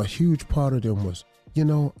them, but a huge part of them was,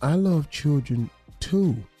 I love children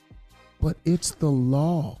too, but it's the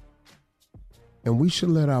law, and we should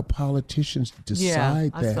let our politicians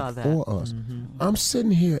decide that for us. I'm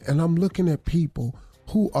sitting here and I'm looking at people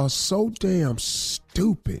who are so damn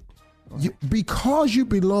stupid. Because you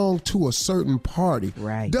belong to a certain party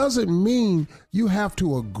doesn't mean you have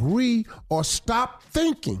to agree or stop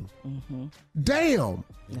thinking. Damn.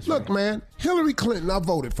 Look, man, Hillary Clinton, I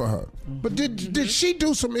voted for her. But did she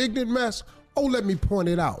do some ignorant mess? Oh, let me point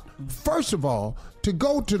it out. First of all, to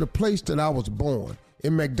go to the place that I was born,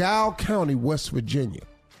 in McDowell County, West Virginia,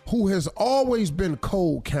 who has always been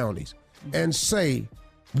coal counties, and say,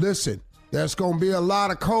 listen, there's going to be a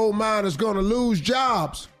lot of coal miners going to lose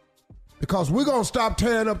jobs, because we're going to stop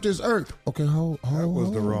tearing up this earth. Okay, hold. That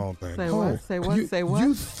was the wrong thing. Say what?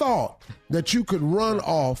 You thought that you could run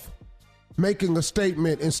off making a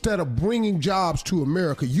statement instead of bringing jobs to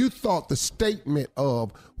America. You thought the statement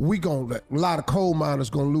of a lot of coal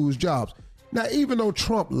miners going to lose jobs. Now, even though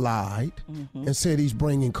Trump lied and said he's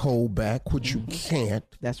bringing coal back, which you can't.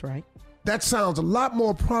 That's right. That sounds a lot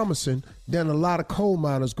more promising than a lot of coal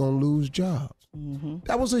miners going to lose jobs.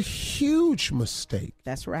 That was a huge mistake.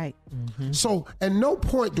 That's right. So at no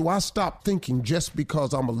point do I stop thinking just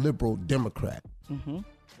because I'm a liberal Democrat.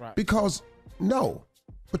 Right. Because, no,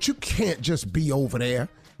 but you can't just be over there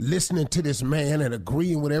listening to this man and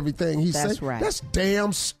agreeing with everything he says. That's right. That's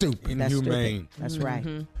damn stupid. Inhumane. That's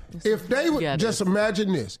right. If they would just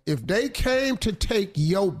imagine this, if they came to take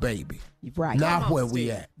your baby, right? Now where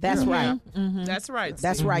we at? That's right. That's right.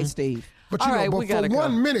 That's Steve. right, Steve. But you know, but for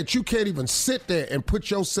 1 minute, you can't even sit there and put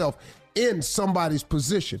yourself in somebody's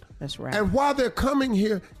position. That's right. And why they're coming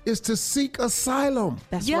here is to seek asylum.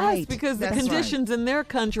 That's yes, right. because the That's conditions in their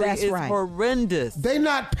country That's is right. horrendous. They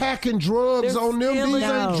not packing drugs They're on them. These stealing,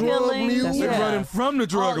 ain't drug killing. mules. They're running from the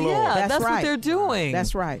drug lord. Yeah, that's right. what they're doing.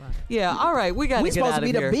 That's right. Yeah, all right, we got to We're get supposed out to be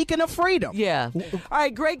of here. the beacon of freedom. Yeah. All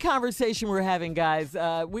right, great conversation we're having, guys.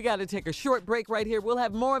 We got to take a short break right here. We'll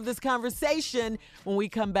have more of this conversation when we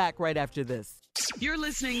come back right after this. You're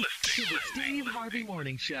listening to the Steve Harvey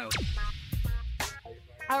Morning Show.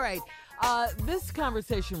 All right. This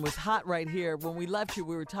conversation was hot right here. When we left you,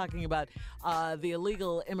 we were talking about the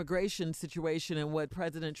illegal immigration situation and what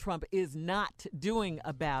President Trump is not doing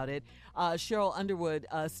about it. Cheryl Underwood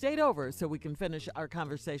stayed over so we can finish our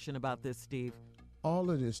conversation about this, Steve. All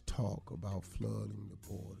of this talk about flooding the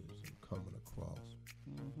borders and coming across,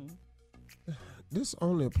 this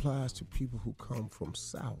only applies to people who come from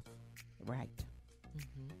South. Right.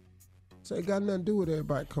 So it got nothing to do with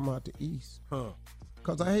everybody come out the East.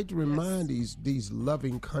 Because I hate to remind these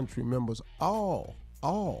loving country members, all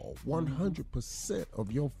 100%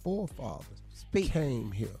 of your forefathers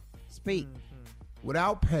came here. Speak.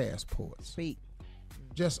 Without passports. Speak.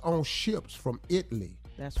 Just on ships from Italy,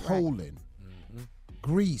 That's right. Poland,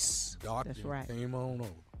 Greece. That's right. Came on over.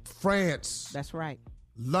 France. That's right.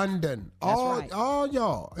 London. That's all right. all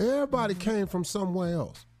y'all. Everybody came from somewhere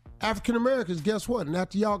else. African Americans, guess what? And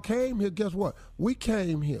after y'all came here, guess what? We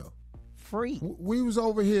came here. Free. We was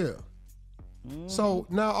over here. So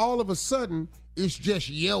now all of a sudden, it's just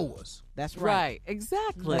yours. That's right.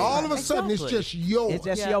 Exactly. All of a sudden, it's just yours. It's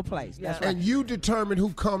just your place. That's right. And you determine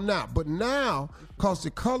who come now. But now, because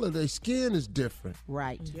the color of their skin is different.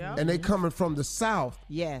 Right. And they coming from the South.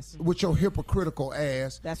 Yes. With your hypocritical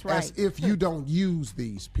ass. That's right. As if you don't use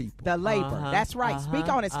these people. The labor. That's right. Speak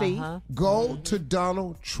on it, Steve. Go to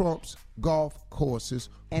Donald Trump's golf courses,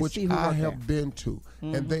 And which see who I work have there. been to.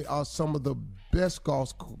 And they are some of the best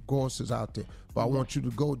golf courses out there. But I want you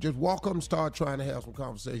to go, just walk up and start trying to have some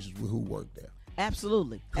conversations with who work there.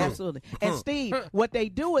 Absolutely. Absolutely. And Steve, what they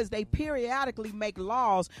do is they periodically make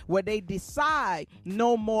laws where they decide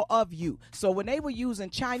no more of you. So when they were using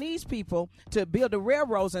Chinese people to build the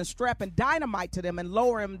railroads and strapping dynamite to them and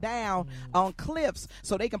lower them down on cliffs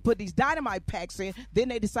so they can put these dynamite packs in, then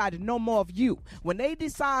they decided no more of you. When they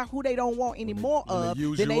decide who they don't want any more of,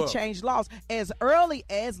 then they change laws as early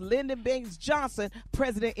as Lyndon B. Johnson,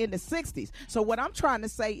 president in the 60s. So what I'm trying to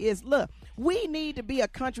say is, look, we need to be a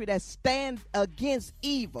country that stands against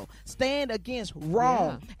evil, stand against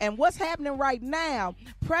wrong. Yeah. And what's happening right now,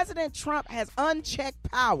 President Trump has unchecked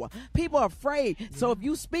power. People are afraid. Yeah. So if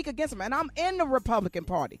you speak against him, and I'm in the Republican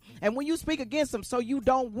Party, and when you speak against him, so you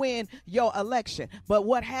don't win your election. But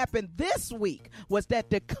what happened this week was that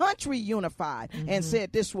the country unified and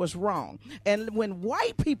said this was wrong. And when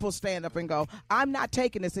white people stand up and go, I'm not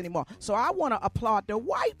taking this anymore. So I want to applaud the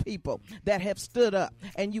white people that have stood up.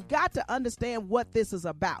 And you got to understand what this is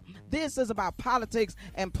about. This is about politics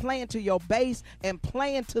and playing to your base and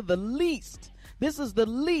playing to the least. This is the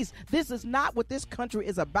least. This is not what this country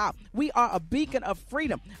is about. We are a beacon of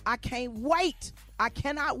freedom. I can't wait. I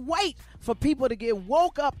cannot wait for people to get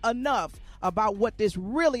woke up enough about what this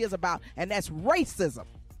really is about, and that's racism.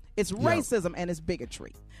 It's racism and it's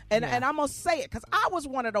bigotry. And I'm going to say it because I was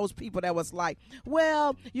one of those people that was like,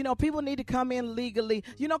 well, you know, people need to come in legally,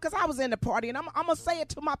 you know, because I was in the party, and I'm going to say it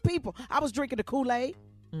to my people. I was drinking the Kool-Aid,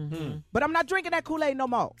 but I'm not drinking that Kool-Aid no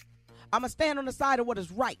more. I'm going to stand on the side of what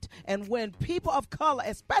is right. And when people of color,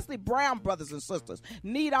 especially brown brothers and sisters,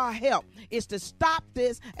 need our help, is to stop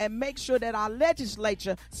this and make sure that our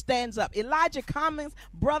legislature stands up. Elijah Cummings,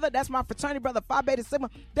 brother, that's my fraternity brother, Phi Beta Sigma,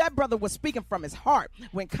 that brother was speaking from his heart.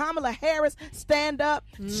 When Kamala Harris stand up,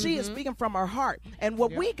 she is speaking from her heart. And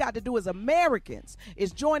what we got to do as Americans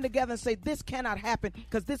is join together and say this cannot happen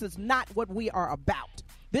because this is not what we are about.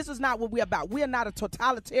 This is not what we're about. We're not a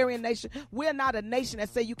totalitarian nation. We're not a nation that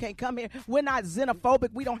say you can't come here. We're not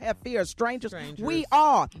xenophobic. We don't have fear of strangers. We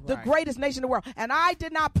are the greatest nation in the world. And I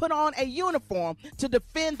did not put on a uniform to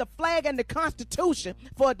defend the flag and the Constitution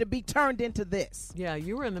for it to be turned into this. Yeah,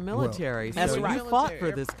 you were in the military. That's so right. You fought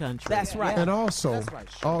for this country. That's right. And also,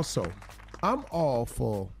 I'm all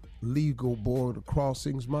for legal border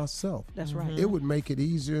crossings myself. That's right. It would make it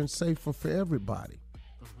easier and safer for everybody.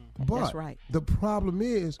 But That's right. the problem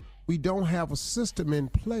is we don't have a system in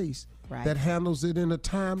place that handles it in a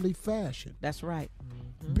timely fashion. That's right.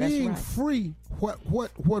 Being free,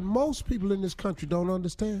 what most people in this country don't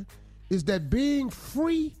understand is that being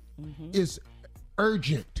free is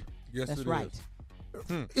urgent. Yes, That's it right.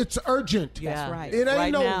 is. It's urgent. Yeah. That's right. It ain't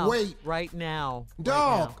Right no now. wait. Right now.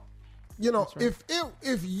 Dog. Right now. You know,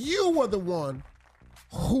 if you were the one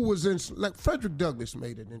who was in, like Frederick Douglass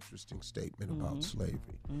made an interesting statement about slavery.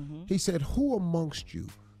 He said, who amongst you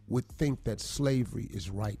would think that slavery is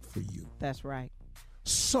right for you? That's right.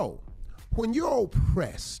 So, when you're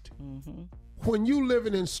oppressed, when you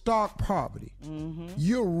living in stark poverty,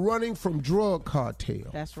 you're running from drug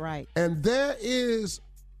cartel. That's right. And there is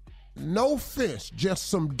no fence, just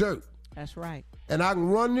some dirt. That's right. And I can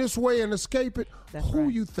run this way and escape it. That's Who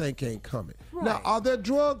right. you think ain't coming? Right. Now, are there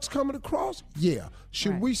drugs coming across? Yeah.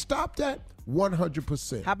 Should we stop that?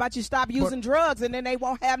 100%. How about you stop using drugs and then they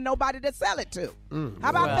won't have nobody to sell it to? How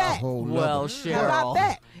about Well, that? Well, Cheryl. How about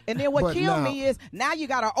that? And then what But killed now- me is now you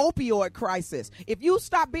got an opioid crisis. If you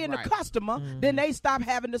stop being the customer, then they stop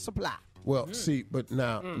having the supply. Well, see, but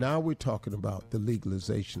now we're talking about the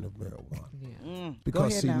legalization of marijuana. Go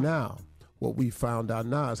Because, ahead see, now. now, what we found out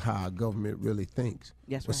now is how our government really thinks.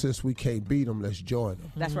 That's But right. since we can't beat them, let's join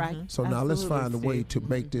them. That's right. So now let's find a way to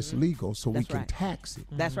make this legal so we That's can right. tax it.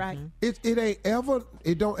 That's right.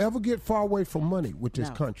 It don't ever get far away from money with this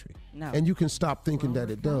No. country. No. And you can stop thinking that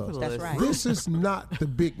it does. That's right. This is not the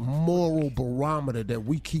big moral barometer that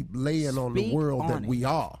we keep laying on the Speak world on that it. we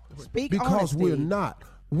are. Speak on because it, we're Steve. not.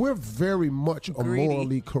 We're very much a Greedy.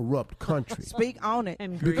 morally corrupt country. Speak on it.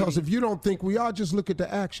 And Because greedy. if you don't think we are, just look at the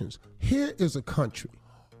actions. Here is a country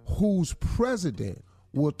whose president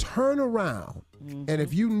will turn around and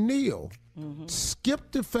if you kneel,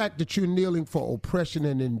 skip the fact that you're kneeling for oppression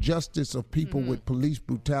and injustice of people with police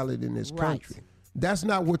brutality in this Right. country. That's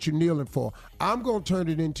not what you're kneeling for. I'm going to turn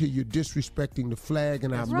it into you disrespecting the flag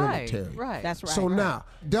and our military. Right. That's right. So now,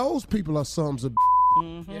 those people are sons of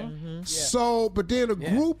So, but then a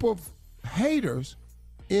group of haters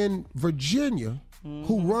in Virginia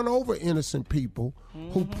who run over innocent people,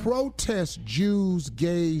 who protest Jews,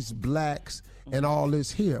 gays, blacks, and all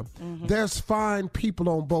this here. There's fine people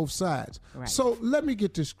on both sides. Right. So let me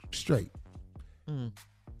get this straight.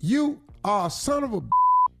 You are a son of a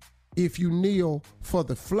if you kneel for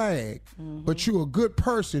the flag, but you're a good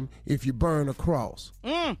person if you burn a cross.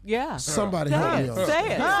 Yeah. Somebody Say help it. me on this.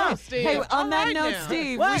 Say it. Oh, Steve. Hey, All on that right note, now.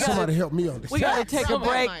 Steve, What? Somebody help me on this. we got to take a Come on,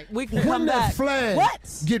 break. Mike. We can When come that back. flag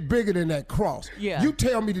What? get bigger than that cross, Yeah. you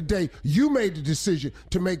tell me today you made the decision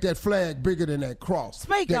to make that flag bigger than that cross.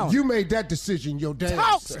 Speak that on you made that decision your damn Talk,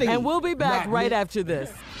 self. Steve. And we'll be back Not right me. after this.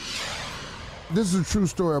 This is a true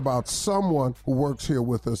story about someone who works here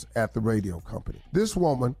with us at the radio company. This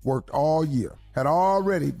woman worked all year, had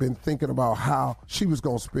already been thinking about how she was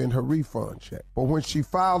going to spend her refund check. But when she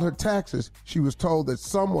filed her taxes, she was told that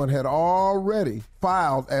someone had already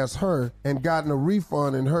filed as her and gotten a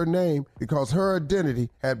refund in her name because her identity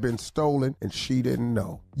had been stolen and she didn't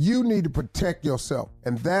know. You need to protect yourself,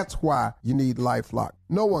 and that's why you need LifeLock.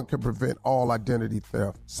 No one can prevent all identity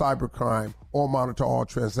theft, cybercrime, or monitor all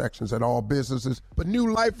transactions at all businesses. But new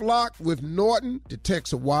LifeLock with Norton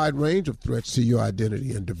detects a wide range of threats to your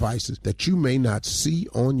identity and devices that you may not see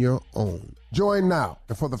on your own. Join now,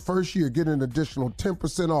 and for the first year, get an additional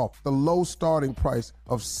 10% off the low starting price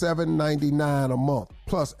of $7.99 a month,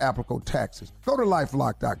 plus applicable taxes. Go to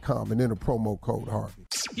LifeLock.com and enter promo code Harvey.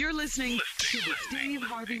 You're listening to the Steve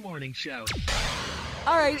Harvey Morning Show.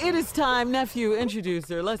 All right, it is time. Nephew, introduce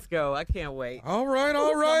her. Let's go. I can't wait. All right. Come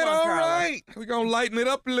on, Carla. We're going to lighten it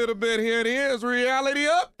up a little bit here. It is Reality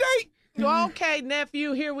Update. Okay,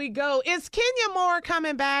 nephew, here we go. Is Kenya Moore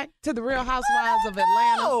coming back to the Real Housewives of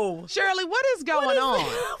Atlanta? No. Shirley, what is going on?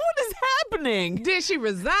 What is happening? Did she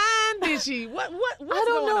resign? Did she? What's I don't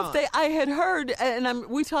going know on? if they. I had heard, and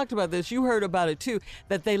we talked about this. You heard about it too.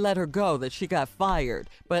 That they let her go. That she got fired.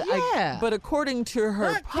 But Yeah. but according to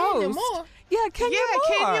her Not post, Kenya Moore. yeah, Kenya Yeah,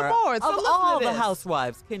 Moore. Kenya Moore. So of listen all to the this.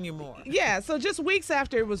 housewives, Kenya Moore. Yeah, so just weeks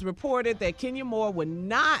after it was reported that Kenya Moore would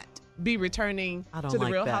not be returning I don't to the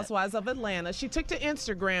like Real that. Housewives of Atlanta, she took to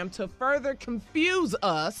Instagram to further confuse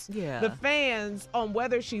us, Yeah. the fans, on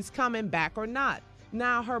whether she's coming back or not.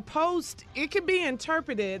 Now, her post, it could be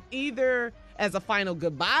interpreted either as a final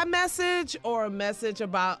goodbye message or a message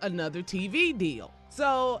about another TV deal.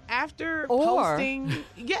 So after posting,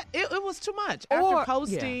 it was too much. After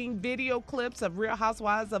posting video clips of Real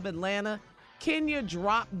Housewives of Atlanta, Kenya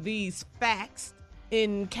dropped these facts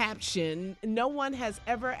in caption. No one has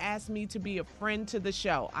ever asked me to be a friend to the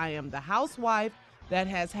show. I am the housewife that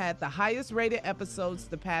has had the highest rated episodes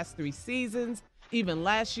the past 3 seasons, even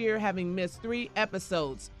last year having missed 3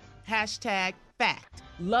 episodes. #fact.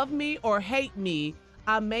 Love me or hate me,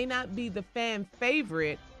 I may not be the fan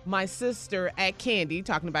favorite. My sister at Candy,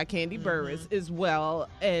 talking about Candy Burris, is well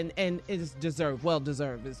and is well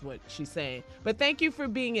deserved is what she's saying. But thank you for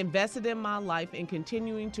being invested in my life and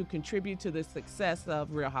continuing to contribute to the success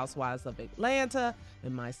of Real Housewives of Atlanta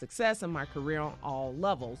and my success and my career on all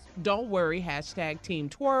levels. Don't worry, #Team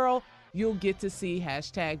Twirl. You'll get to see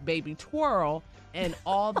 #Baby Twirl and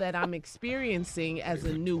all that I'm experiencing as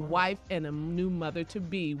a new wife and a new mother to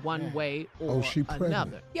be one way or she pregnant?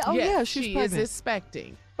 another. Yeah, she's she pregnant. is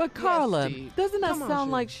expecting. But Carla, Yes, Steve. doesn't that Come on, sound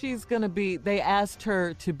Steve. like she's going to be, they asked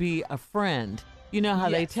her to be a friend. You know how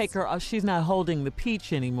they Yes. take her, she's not holding the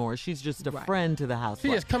peach anymore. She's just a friend to the housewife. She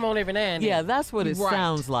just come on every now and then. Yeah, that's what it Right.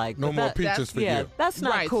 sounds like. No But more that- peaches that's- for yeah, you. that's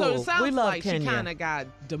not Right, cool. so it sounds we love like Kenya. she kind of got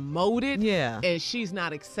demoted. Yeah. And she's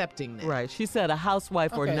not accepting that. Right. She said a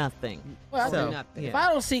housewife or Okay. nothing. Well, So, nothing. if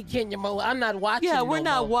I don't see Kenya Moore, I'm not watching. yeah, no we're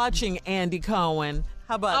not more. watching Andy Cohen.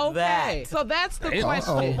 How about Okay, that? so that's the Uh-oh.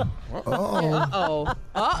 question.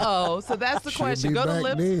 Uh-oh. So that's the She'll question. be Go to back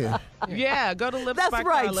Lips. then. Yeah, go to Lips That's by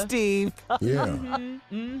right, Carla. Steve. Yeah.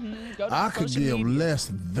 Go to I could social give media.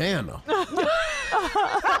 less than her.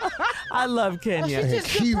 I love Kenya. She's And just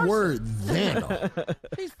a good keyword than her.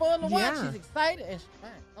 She's fun to watch. Yeah. She's excited and she's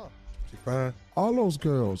fine. Oh. She fine. All those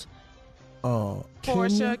girls,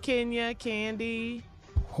 Portia, Kenya, Candy.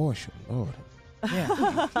 Portia, Lord.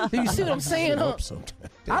 Yeah. Do you see what I'm saying? Huh? Up sometimes.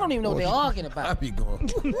 I don't even know what they're arguing I about. be going.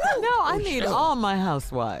 No, I need all my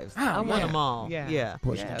housewives. Oh, I want yeah. them all. Yeah.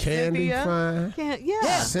 Portia, Yeah. Candy Cynthia. fine.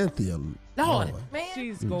 Yeah. Cynthia. Lord, man.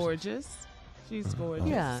 She's gorgeous. She's gorgeous.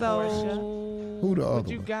 Yeah. So, Who the other would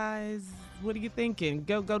you one? guys, what are you thinking?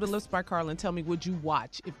 Go to Lips by Carla and tell me, would you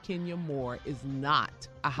watch if Kenya Moore is not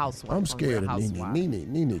a housewife? I'm on scared Real of Housewives?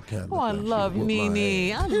 Nene kind of. Oh, I love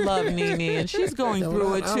Nene. I love Nene. And she's going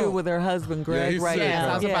through it too with her husband, Greg, he's right sick. Yes,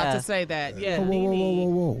 now. I was about to say that. Yeah, Nene.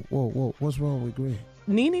 Whoa. What's wrong with Greg?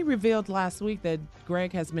 Nene revealed last week that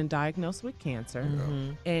Greg has been diagnosed with cancer,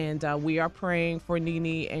 and we are praying for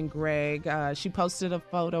Nene and Greg. She posted a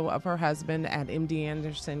photo of her husband at MD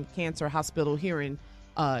Anderson Cancer Hospital here in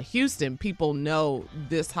Houston. People know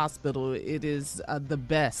this hospital. It is the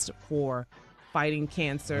best for fighting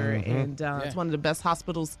cancer, and it's one of the best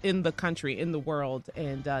hospitals in the country, in the world.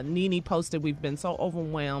 And Nene posted, "We've been so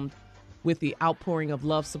overwhelmed with the outpouring of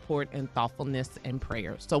love, support, and thoughtfulness and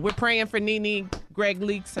prayers." So we're praying for Nene, Greg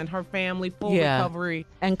Leaks, and her family, full recovery.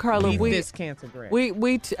 And Carla, Beat we this cancer, Greg.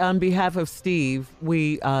 we on behalf of Steve,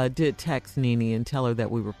 we did text Nene and tell her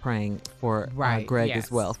that we were praying for Greg yes.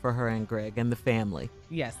 as well, for her and Greg and the family.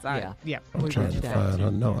 Yes, Yeah. I'm trying to find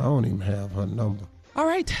her number. I don't even have her number. All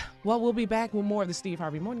right. Well, we'll be back with more of the Steve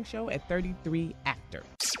Harvey Morning Show at 33 After.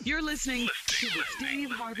 You're listening to the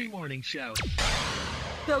Steve Harvey Morning Show.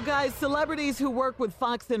 So, guys, celebrities who work with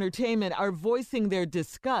Fox Entertainment are voicing their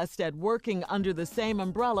disgust at working under the same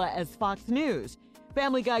umbrella as Fox News.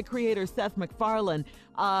 Family Guy creator Seth MacFarlane,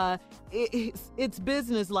 it's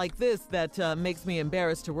business like this that makes me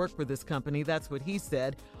embarrassed to work for this company. That's what he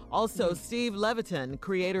said. Also, Steve Levitan,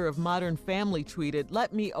 creator of Modern Family, tweeted,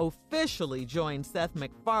 "Let me officially join Seth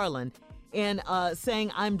MacFarlane in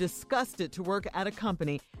saying I'm disgusted to work at a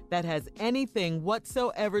company that has anything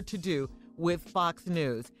whatsoever to do with Fox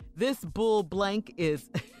News. This bull blank is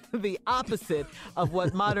the opposite of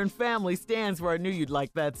what Modern Family stands for." I knew you'd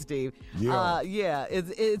like that, Steve. Yeah.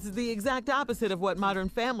 It's the exact opposite of what Modern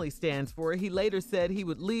Family stands for. He later said he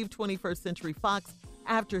would leave 21st Century Fox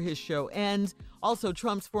after his show ends. Also,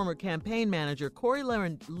 Trump's former campaign manager, Corey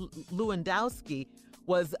Lewandowski,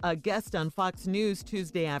 was a guest on Fox News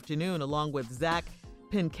Tuesday afternoon, along with Zach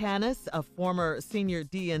Pencanis, a former senior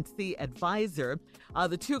DNC advisor.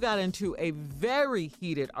 The two got into a very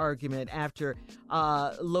heated argument after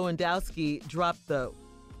Lewandowski dropped the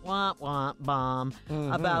wah-wah bomb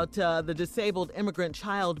about the disabled immigrant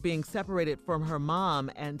child being separated from her mom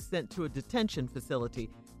and sent to a detention facility.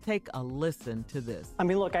 Take a listen to this. I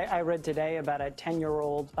mean, look, I read today about a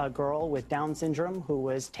 10-year-old girl with Down syndrome who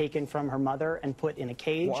was taken from her mother and put in a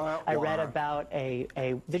cage. I read about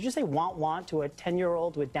did you say want to a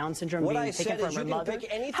 10-year-old with Down syndrome What being I taken said from is her you can mother? pick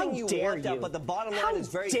anything How you dare want you? up, but the bottom line How is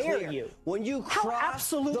very dare clear. you? When you How cross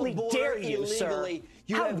absolutely the border dare you, sir? illegally,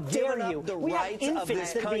 you How have dare given you? up the We have rights of infants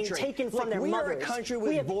this that are being country. taken from Look, their we mothers. are a country We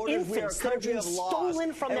with have borders. We are a infants that are country being of laws.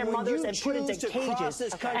 stolen from their And when mothers you and put into choose to cages. cross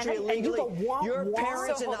this country And illegally, you go, your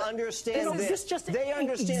parents so and understand is this just they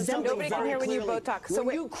understand something Nobody very can hear when you clearly. both talk. So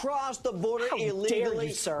when you cross the border How dare illegally,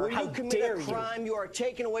 you, sir? when How you commit dare a you? crime, you are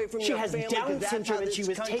taken away from She your has family. Down 'cause that's syndrome how and this she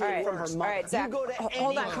was country taken from her works. mother. You go to Hold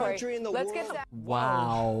any on, Corey. country in the Let's world. get that.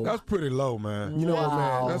 Wow. That's pretty low, man. You know what,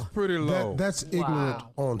 man? That's pretty low. That's ignorant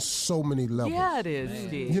on so many levels. Yeah, it is,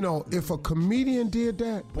 Steve. You know, if a comedian did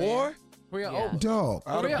that, Boy, over. Dog.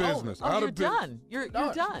 Out of business. Oh, you're done. You're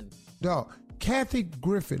done. Dog. Kathy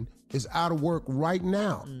Griffin is out of work right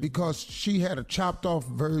now because she had a chopped off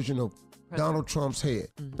version of Donald Trump's head.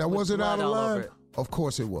 Now, With was it blood out of all over line? it. Of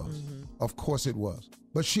course it was. Of course it was.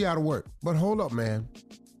 But she out of work. But hold up, man.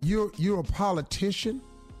 You're a politician?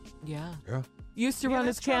 Yeah. Yeah. Used to run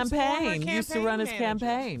his campaign. Used to run his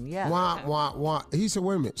campaign. Yeah. Why? He said,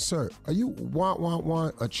 wait a minute, sir, are you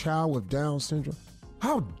a child with Down syndrome?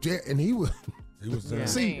 How dare, and he was... He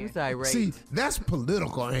was he was irate. See, that's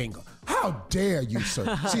political anger. How dare you,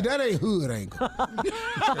 sir? See, that ain't hood anger.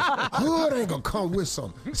 Hood anger come with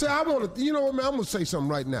something. See, I want to, you know what, man? I'm going to say something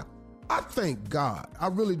right now. I thank God. I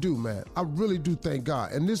really do, man. I really do thank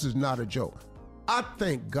God. And this is not a joke. I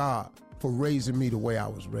thank God for raising me the way I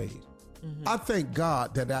was raised. I thank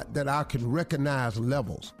God that I can recognize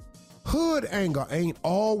levels. Hood anger ain't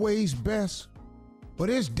always best, but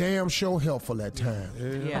it's damn sure helpful at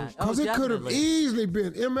times. Yeah. Because it could have easily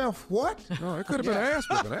been MF what? No, it could have been an ass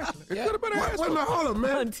whipping, actually. It could have been an ass Wait a minute, hold on,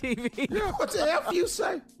 man. On TV. Yeah, what the F you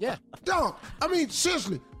say? Yeah. Dog, I mean,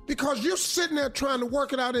 seriously, because you're sitting there trying to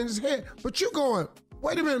work it out in his head, but you going,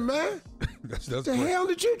 wait a minute, man. That's the great. hell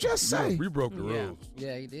did you just say? We broke the rules.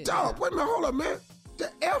 Yeah, he did. Dog, wait a minute, hold on, man. The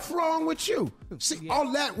F wrong with you? See,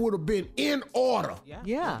 all that would have been in order.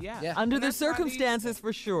 Yeah. Under the circumstances,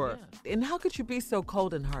 for sure. And how could you be so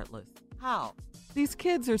cold and heartless? How? These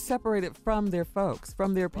kids are separated from their folks,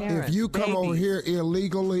 from their parents. If you come over here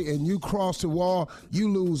illegally and you cross the wall, you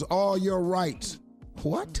lose all your rights.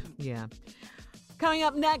 What? Yeah. Coming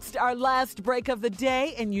up next, our last break of the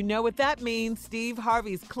day, and you know what that means. Steve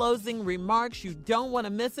Harvey's closing remarks. You don't want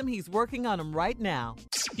to miss him. He's working on them right now.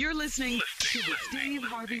 You're listening to the Steve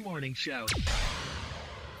Harvey Morning Show.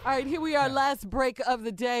 All right, here we are, last break of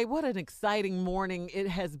the day. What an exciting morning it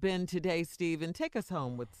has been today, Steve. And take us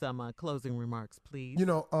home with some closing remarks, please. You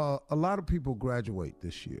know, a lot of people graduate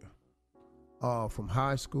this year from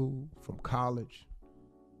high school, from college.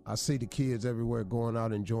 I see the kids everywhere going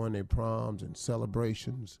out enjoying their proms and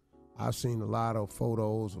celebrations. I've seen a lot of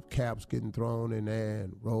photos of caps getting thrown in there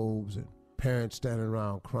and robes and parents standing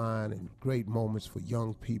around crying and great moments for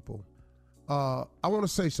young people. I want to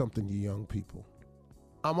say something to young people.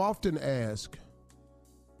 I'm often asked,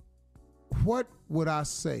 what would I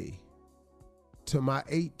say to my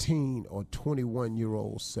 18 or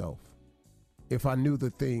 21-year-old self if I knew the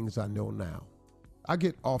things I know now? I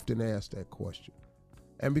get often asked that question.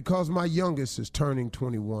 And because my youngest is turning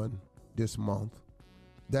 21 this month,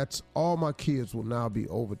 that's all my kids will now be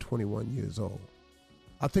over 21 years old.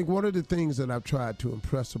 I think one of the things that I've tried to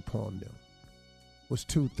impress upon them was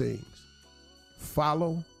two things.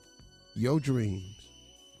 Follow your dreams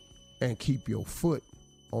and keep your foot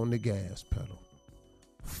on the gas pedal.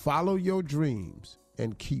 Follow your dreams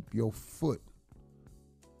and keep your foot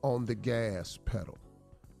on the gas pedal.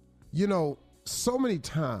 You know, so many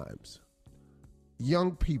times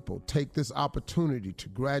young people take this opportunity to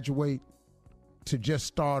graduate to just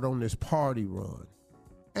start on this party run.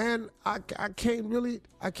 And I can't really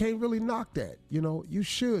knock that. You know, you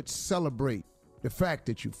should celebrate the fact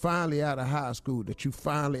that you finally out of high school, that you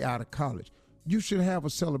finally out of college. You should have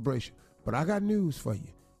a celebration. But I got news for you.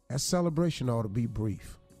 That celebration ought to be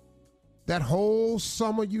brief. That whole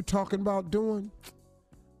summer you talking about doing,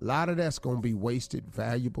 a lot of that's going to be wasted,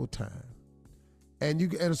 valuable time. And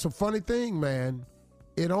it's a funny thing, man.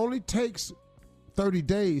 It only takes 30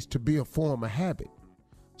 days to be a form of habit.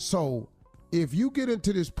 So if you get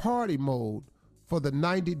into this party mode for the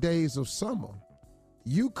 90 days of summer,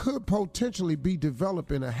 you could potentially be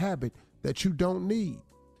developing a habit that you don't need.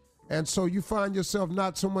 And so you find yourself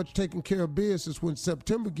not so much taking care of business when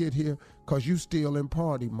September get here because you still in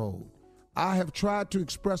party mode. I have tried to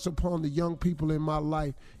express upon the young people in my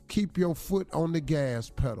life, keep your foot on the gas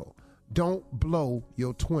pedal. Don't blow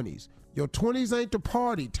your 20s. Your 20s ain't the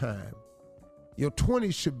party time. Your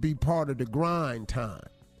 20s should be part of the grind time.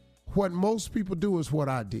 What most people do is what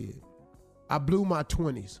I did. I blew my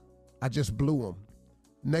 20s. I just blew them.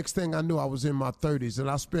 Next thing I knew, I was in my 30s, and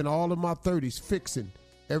I spent all of my 30s fixing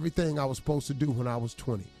everything I was supposed to do when I was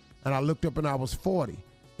 20. And I looked up and I was 40.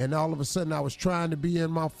 And all of a sudden I was trying to be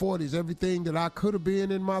in my 40s, everything that I could have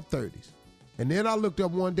been in my 30s. And then I looked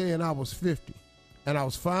up one day and I was 50. And I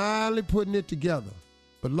was finally putting it together.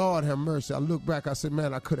 But Lord have mercy, I look back, I said,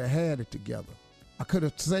 man, I could have had it together. I could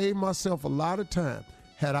have saved myself a lot of time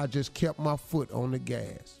had I just kept my foot on the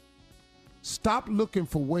gas. Stop looking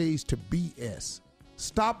for ways to BS.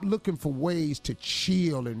 Stop looking for ways to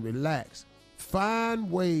chill and relax.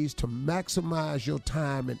 Find ways to maximize your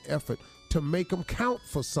time and effort to make them count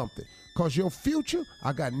for something. Because your future,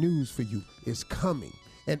 I got news for you, is coming.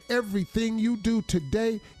 And everything you do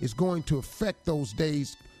today is going to affect those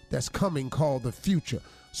days that's coming called the future.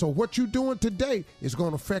 So what you're doing today is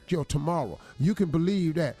going to affect your tomorrow. You can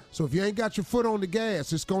believe that. So if you ain't got your foot on the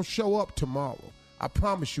gas, it's going to show up tomorrow. I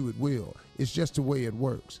promise you it will. It's just the way it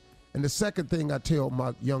works. And the second thing I tell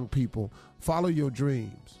my young people, follow your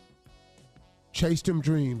dreams. Chase them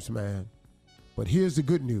dreams, man. But here's the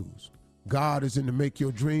good news. God is in the make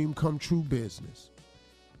your dream come true business.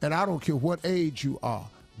 And I don't care what age you are.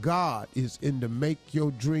 God is in the make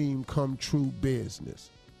your dream come true business.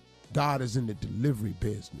 God is in the delivery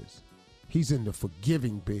business. He's in the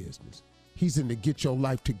forgiving business. He's in the get your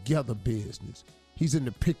life together business. He's in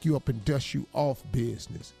the pick you up and dust you off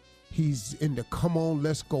business. He's in the come on,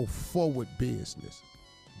 let's go forward business.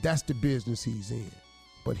 That's the business he's in.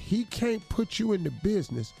 But he can't put you in the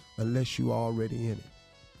business unless you're already in it.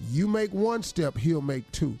 You make one step, he'll make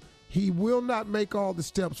two. He will not make all the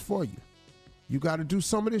steps for you. You got to do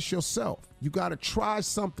some of this yourself. You got to try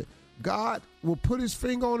something. God will put his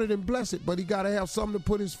finger on it and bless it, but he got to have something to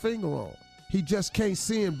put his finger on. He just can't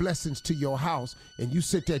send blessings to your house and you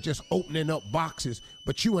sit there just opening up boxes,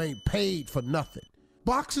 but you ain't paid for nothing.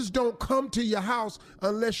 Boxes don't come to your house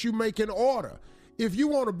unless you make an order. If you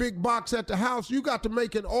want a big box at the house, you got to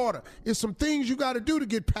make an order. It's some things you got to do to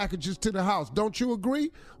get packages to the house. Don't you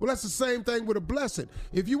agree? Well, that's the same thing with a blessing.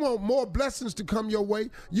 If you want more blessings to come your way,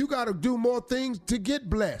 you got to do more things to get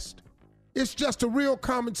blessed. It's just a real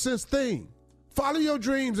common sense thing. Follow your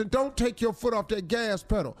dreams and don't take your foot off that gas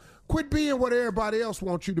pedal. Quit being what everybody else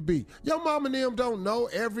wants you to be. Your mom and them don't know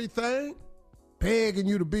everything, begging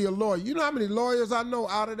you to be a lawyer. You know how many lawyers I know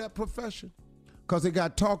out of that profession? Because they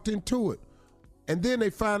got talked into it. And then they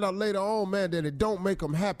find out later on, man, that it don't make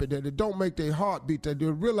them happy, that it don't make their heart beat, that they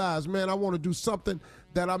realize, man, I want to do something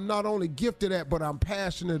that I'm not only gifted at, but I'm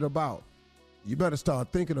passionate about. You better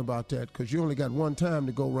start thinking about that because you only got one time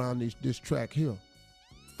to go around this track here.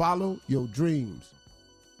 Follow your dreams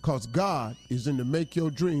because God is in the make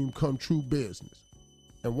your dream come true business.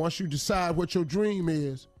 And once you decide what your dream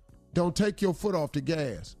is, don't take your foot off the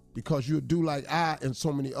gas because you'll do like I and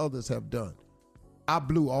so many others have done. I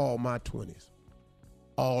blew all my 20s.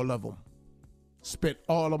 All of them. Spent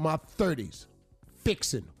all of my 30s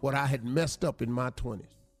fixing what I had messed up in my 20s.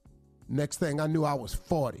 Next thing I knew, I was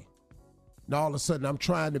 40. And all of a sudden, I'm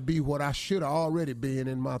trying to be what I should have already been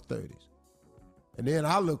in my 30s. And then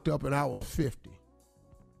I looked up and I was 50.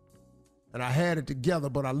 And I had it together,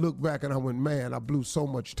 but I looked back and I went, man, I blew so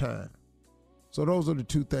much time. So those are the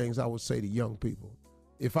two things I would say to young people.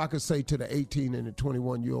 If I could say to the 18 and the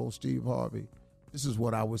 21-year-old Steve Harvey, this is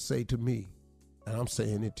what I would say to me. And I'm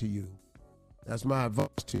saying it to you. That's my advice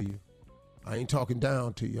to you. I ain't talking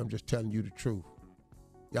down to you. I'm just telling you the truth.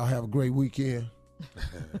 Y'all have a great weekend.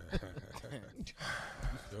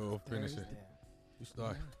 So finish it. You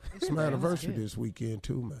start. It's my anniversary this weekend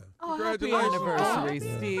too, man. Oh, happy anniversary,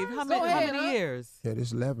 Steve. How many years? Yeah,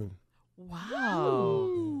 this 11.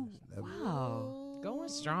 Wow. Yeah, Wow. Going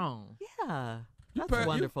strong. Yeah. That's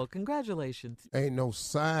wonderful. Congratulations. Ain't no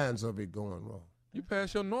signs of it going wrong. You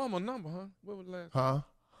passed your normal number, huh? What was the last? Huh?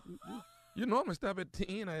 You normally stop at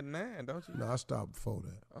 10 or at 9, don't you? No, I stopped before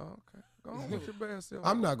that. Oh, okay. Go on with your bad self.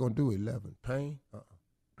 I'm not going to do 11. Pain?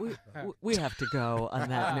 We have to go on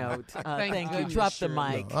that note. Thank you. Drop the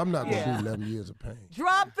mic. No, I'm not going to do 11 years of pain.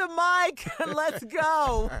 Drop the mic and let's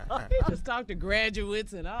go. He just talked to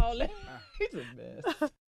graduates and all that. He's the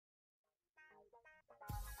best.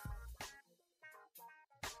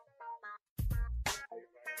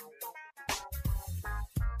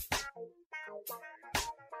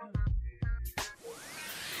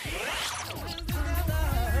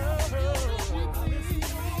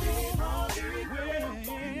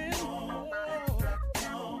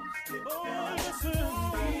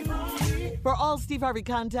 For all Steve Harvey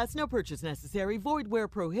contests, no purchase necessary, void where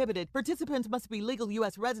prohibited. Participants must be legal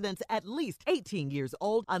U.S. residents at least 18 years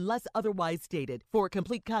old unless otherwise stated. For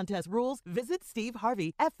complete contest rules, visit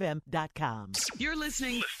SteveHarveyFM.com. You're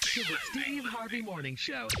listening to the Steve Harvey Morning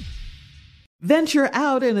Show. Venture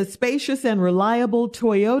out in a spacious and reliable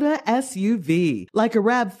Toyota SUV. Like a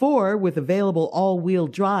RAV4 with available all-wheel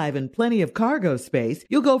drive and plenty of cargo space,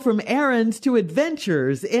 you'll go from errands to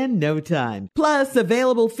adventures in no time. Plus,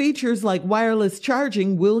 available features like wireless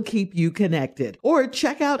charging will keep you connected. Or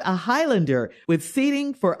check out a Highlander with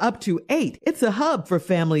seating for up to 8. It's a hub for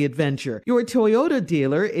family adventure. Your Toyota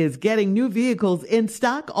dealer is getting new vehicles in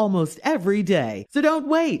stock almost every day. So don't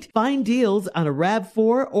wait. Find deals on a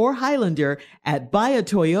RAV4 or Highlander at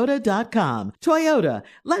buyatoyota.com. Toyota,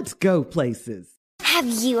 let's go places. Have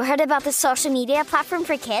you heard about the social media platform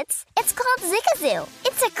for kids? It's called Zigazoo.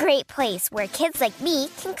 It's a great place where kids like me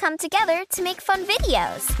can come together to make fun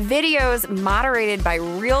videos. Videos moderated by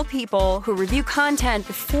real people who review content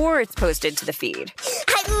before it's posted to the feed.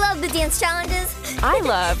 I love the dance challenges. I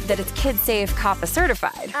love that it's Kid Safe COPPA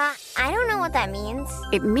certified. I don't know what that means.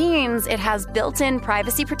 It means it has built-in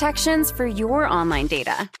privacy protections for your online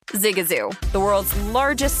data. Zigazoo, the world's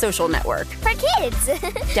largest social network. For kids.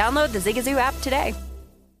 Download the Zigazoo app today.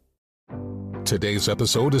 Today's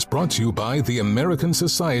episode is brought to you by the American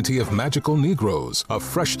Society of Magical Negroes, a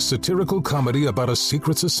fresh satirical comedy about a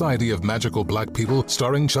secret society of magical black people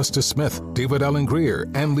starring Justice Smith, David Allen Greer,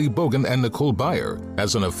 Ann Lee Bogan, and Nicole Byer.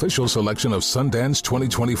 As an official selection of Sundance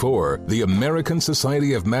 2024, the American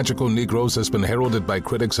Society of Magical Negroes has been heralded by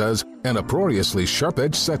critics as an uproariously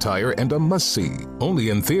sharp-edged satire and a must-see. Only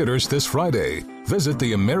in theaters this Friday. Visit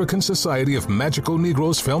the American Society of Magical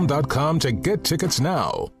Negroes Film.com to get tickets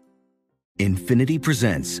now. Infiniti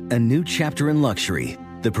presents a new chapter in luxury,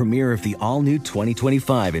 the premiere of the all-new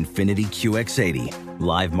 2025 Infiniti QX80,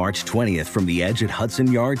 live March 20th from the Edge at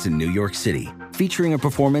Hudson Yards in New York City, featuring a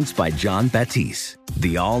performance by John Batiste.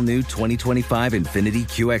 The all-new 2025 Infiniti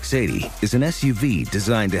QX80 is an SUV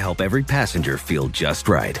designed to help every passenger feel just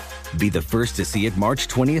right. Be the first to see it March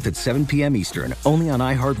 20th at 7 p.m. Eastern, only on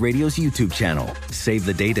iHeartRadio's YouTube channel. Save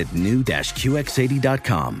the date at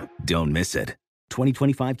new-QX80.com. Don't miss it.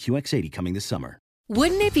 2025 QX80 coming this summer.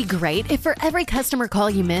 Wouldn't it be great if for every customer call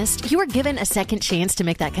you missed, you were given a second chance to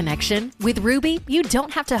make that connection? With Ruby, you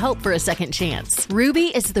don't have to hope for a second chance. Ruby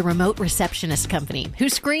is the remote receptionist company who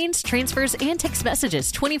screens, transfers, and takes messages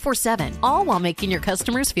 24/7, all while making your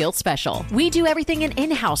customers feel special. We do everything an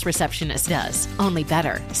in-house receptionist does, only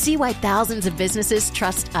better. See why thousands of businesses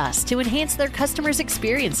trust us to enhance their customers'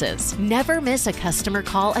 experiences. Never miss a customer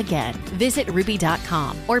call again. Visit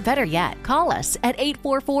Ruby.com, or better yet, call us at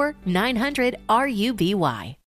 844-900-RUBY.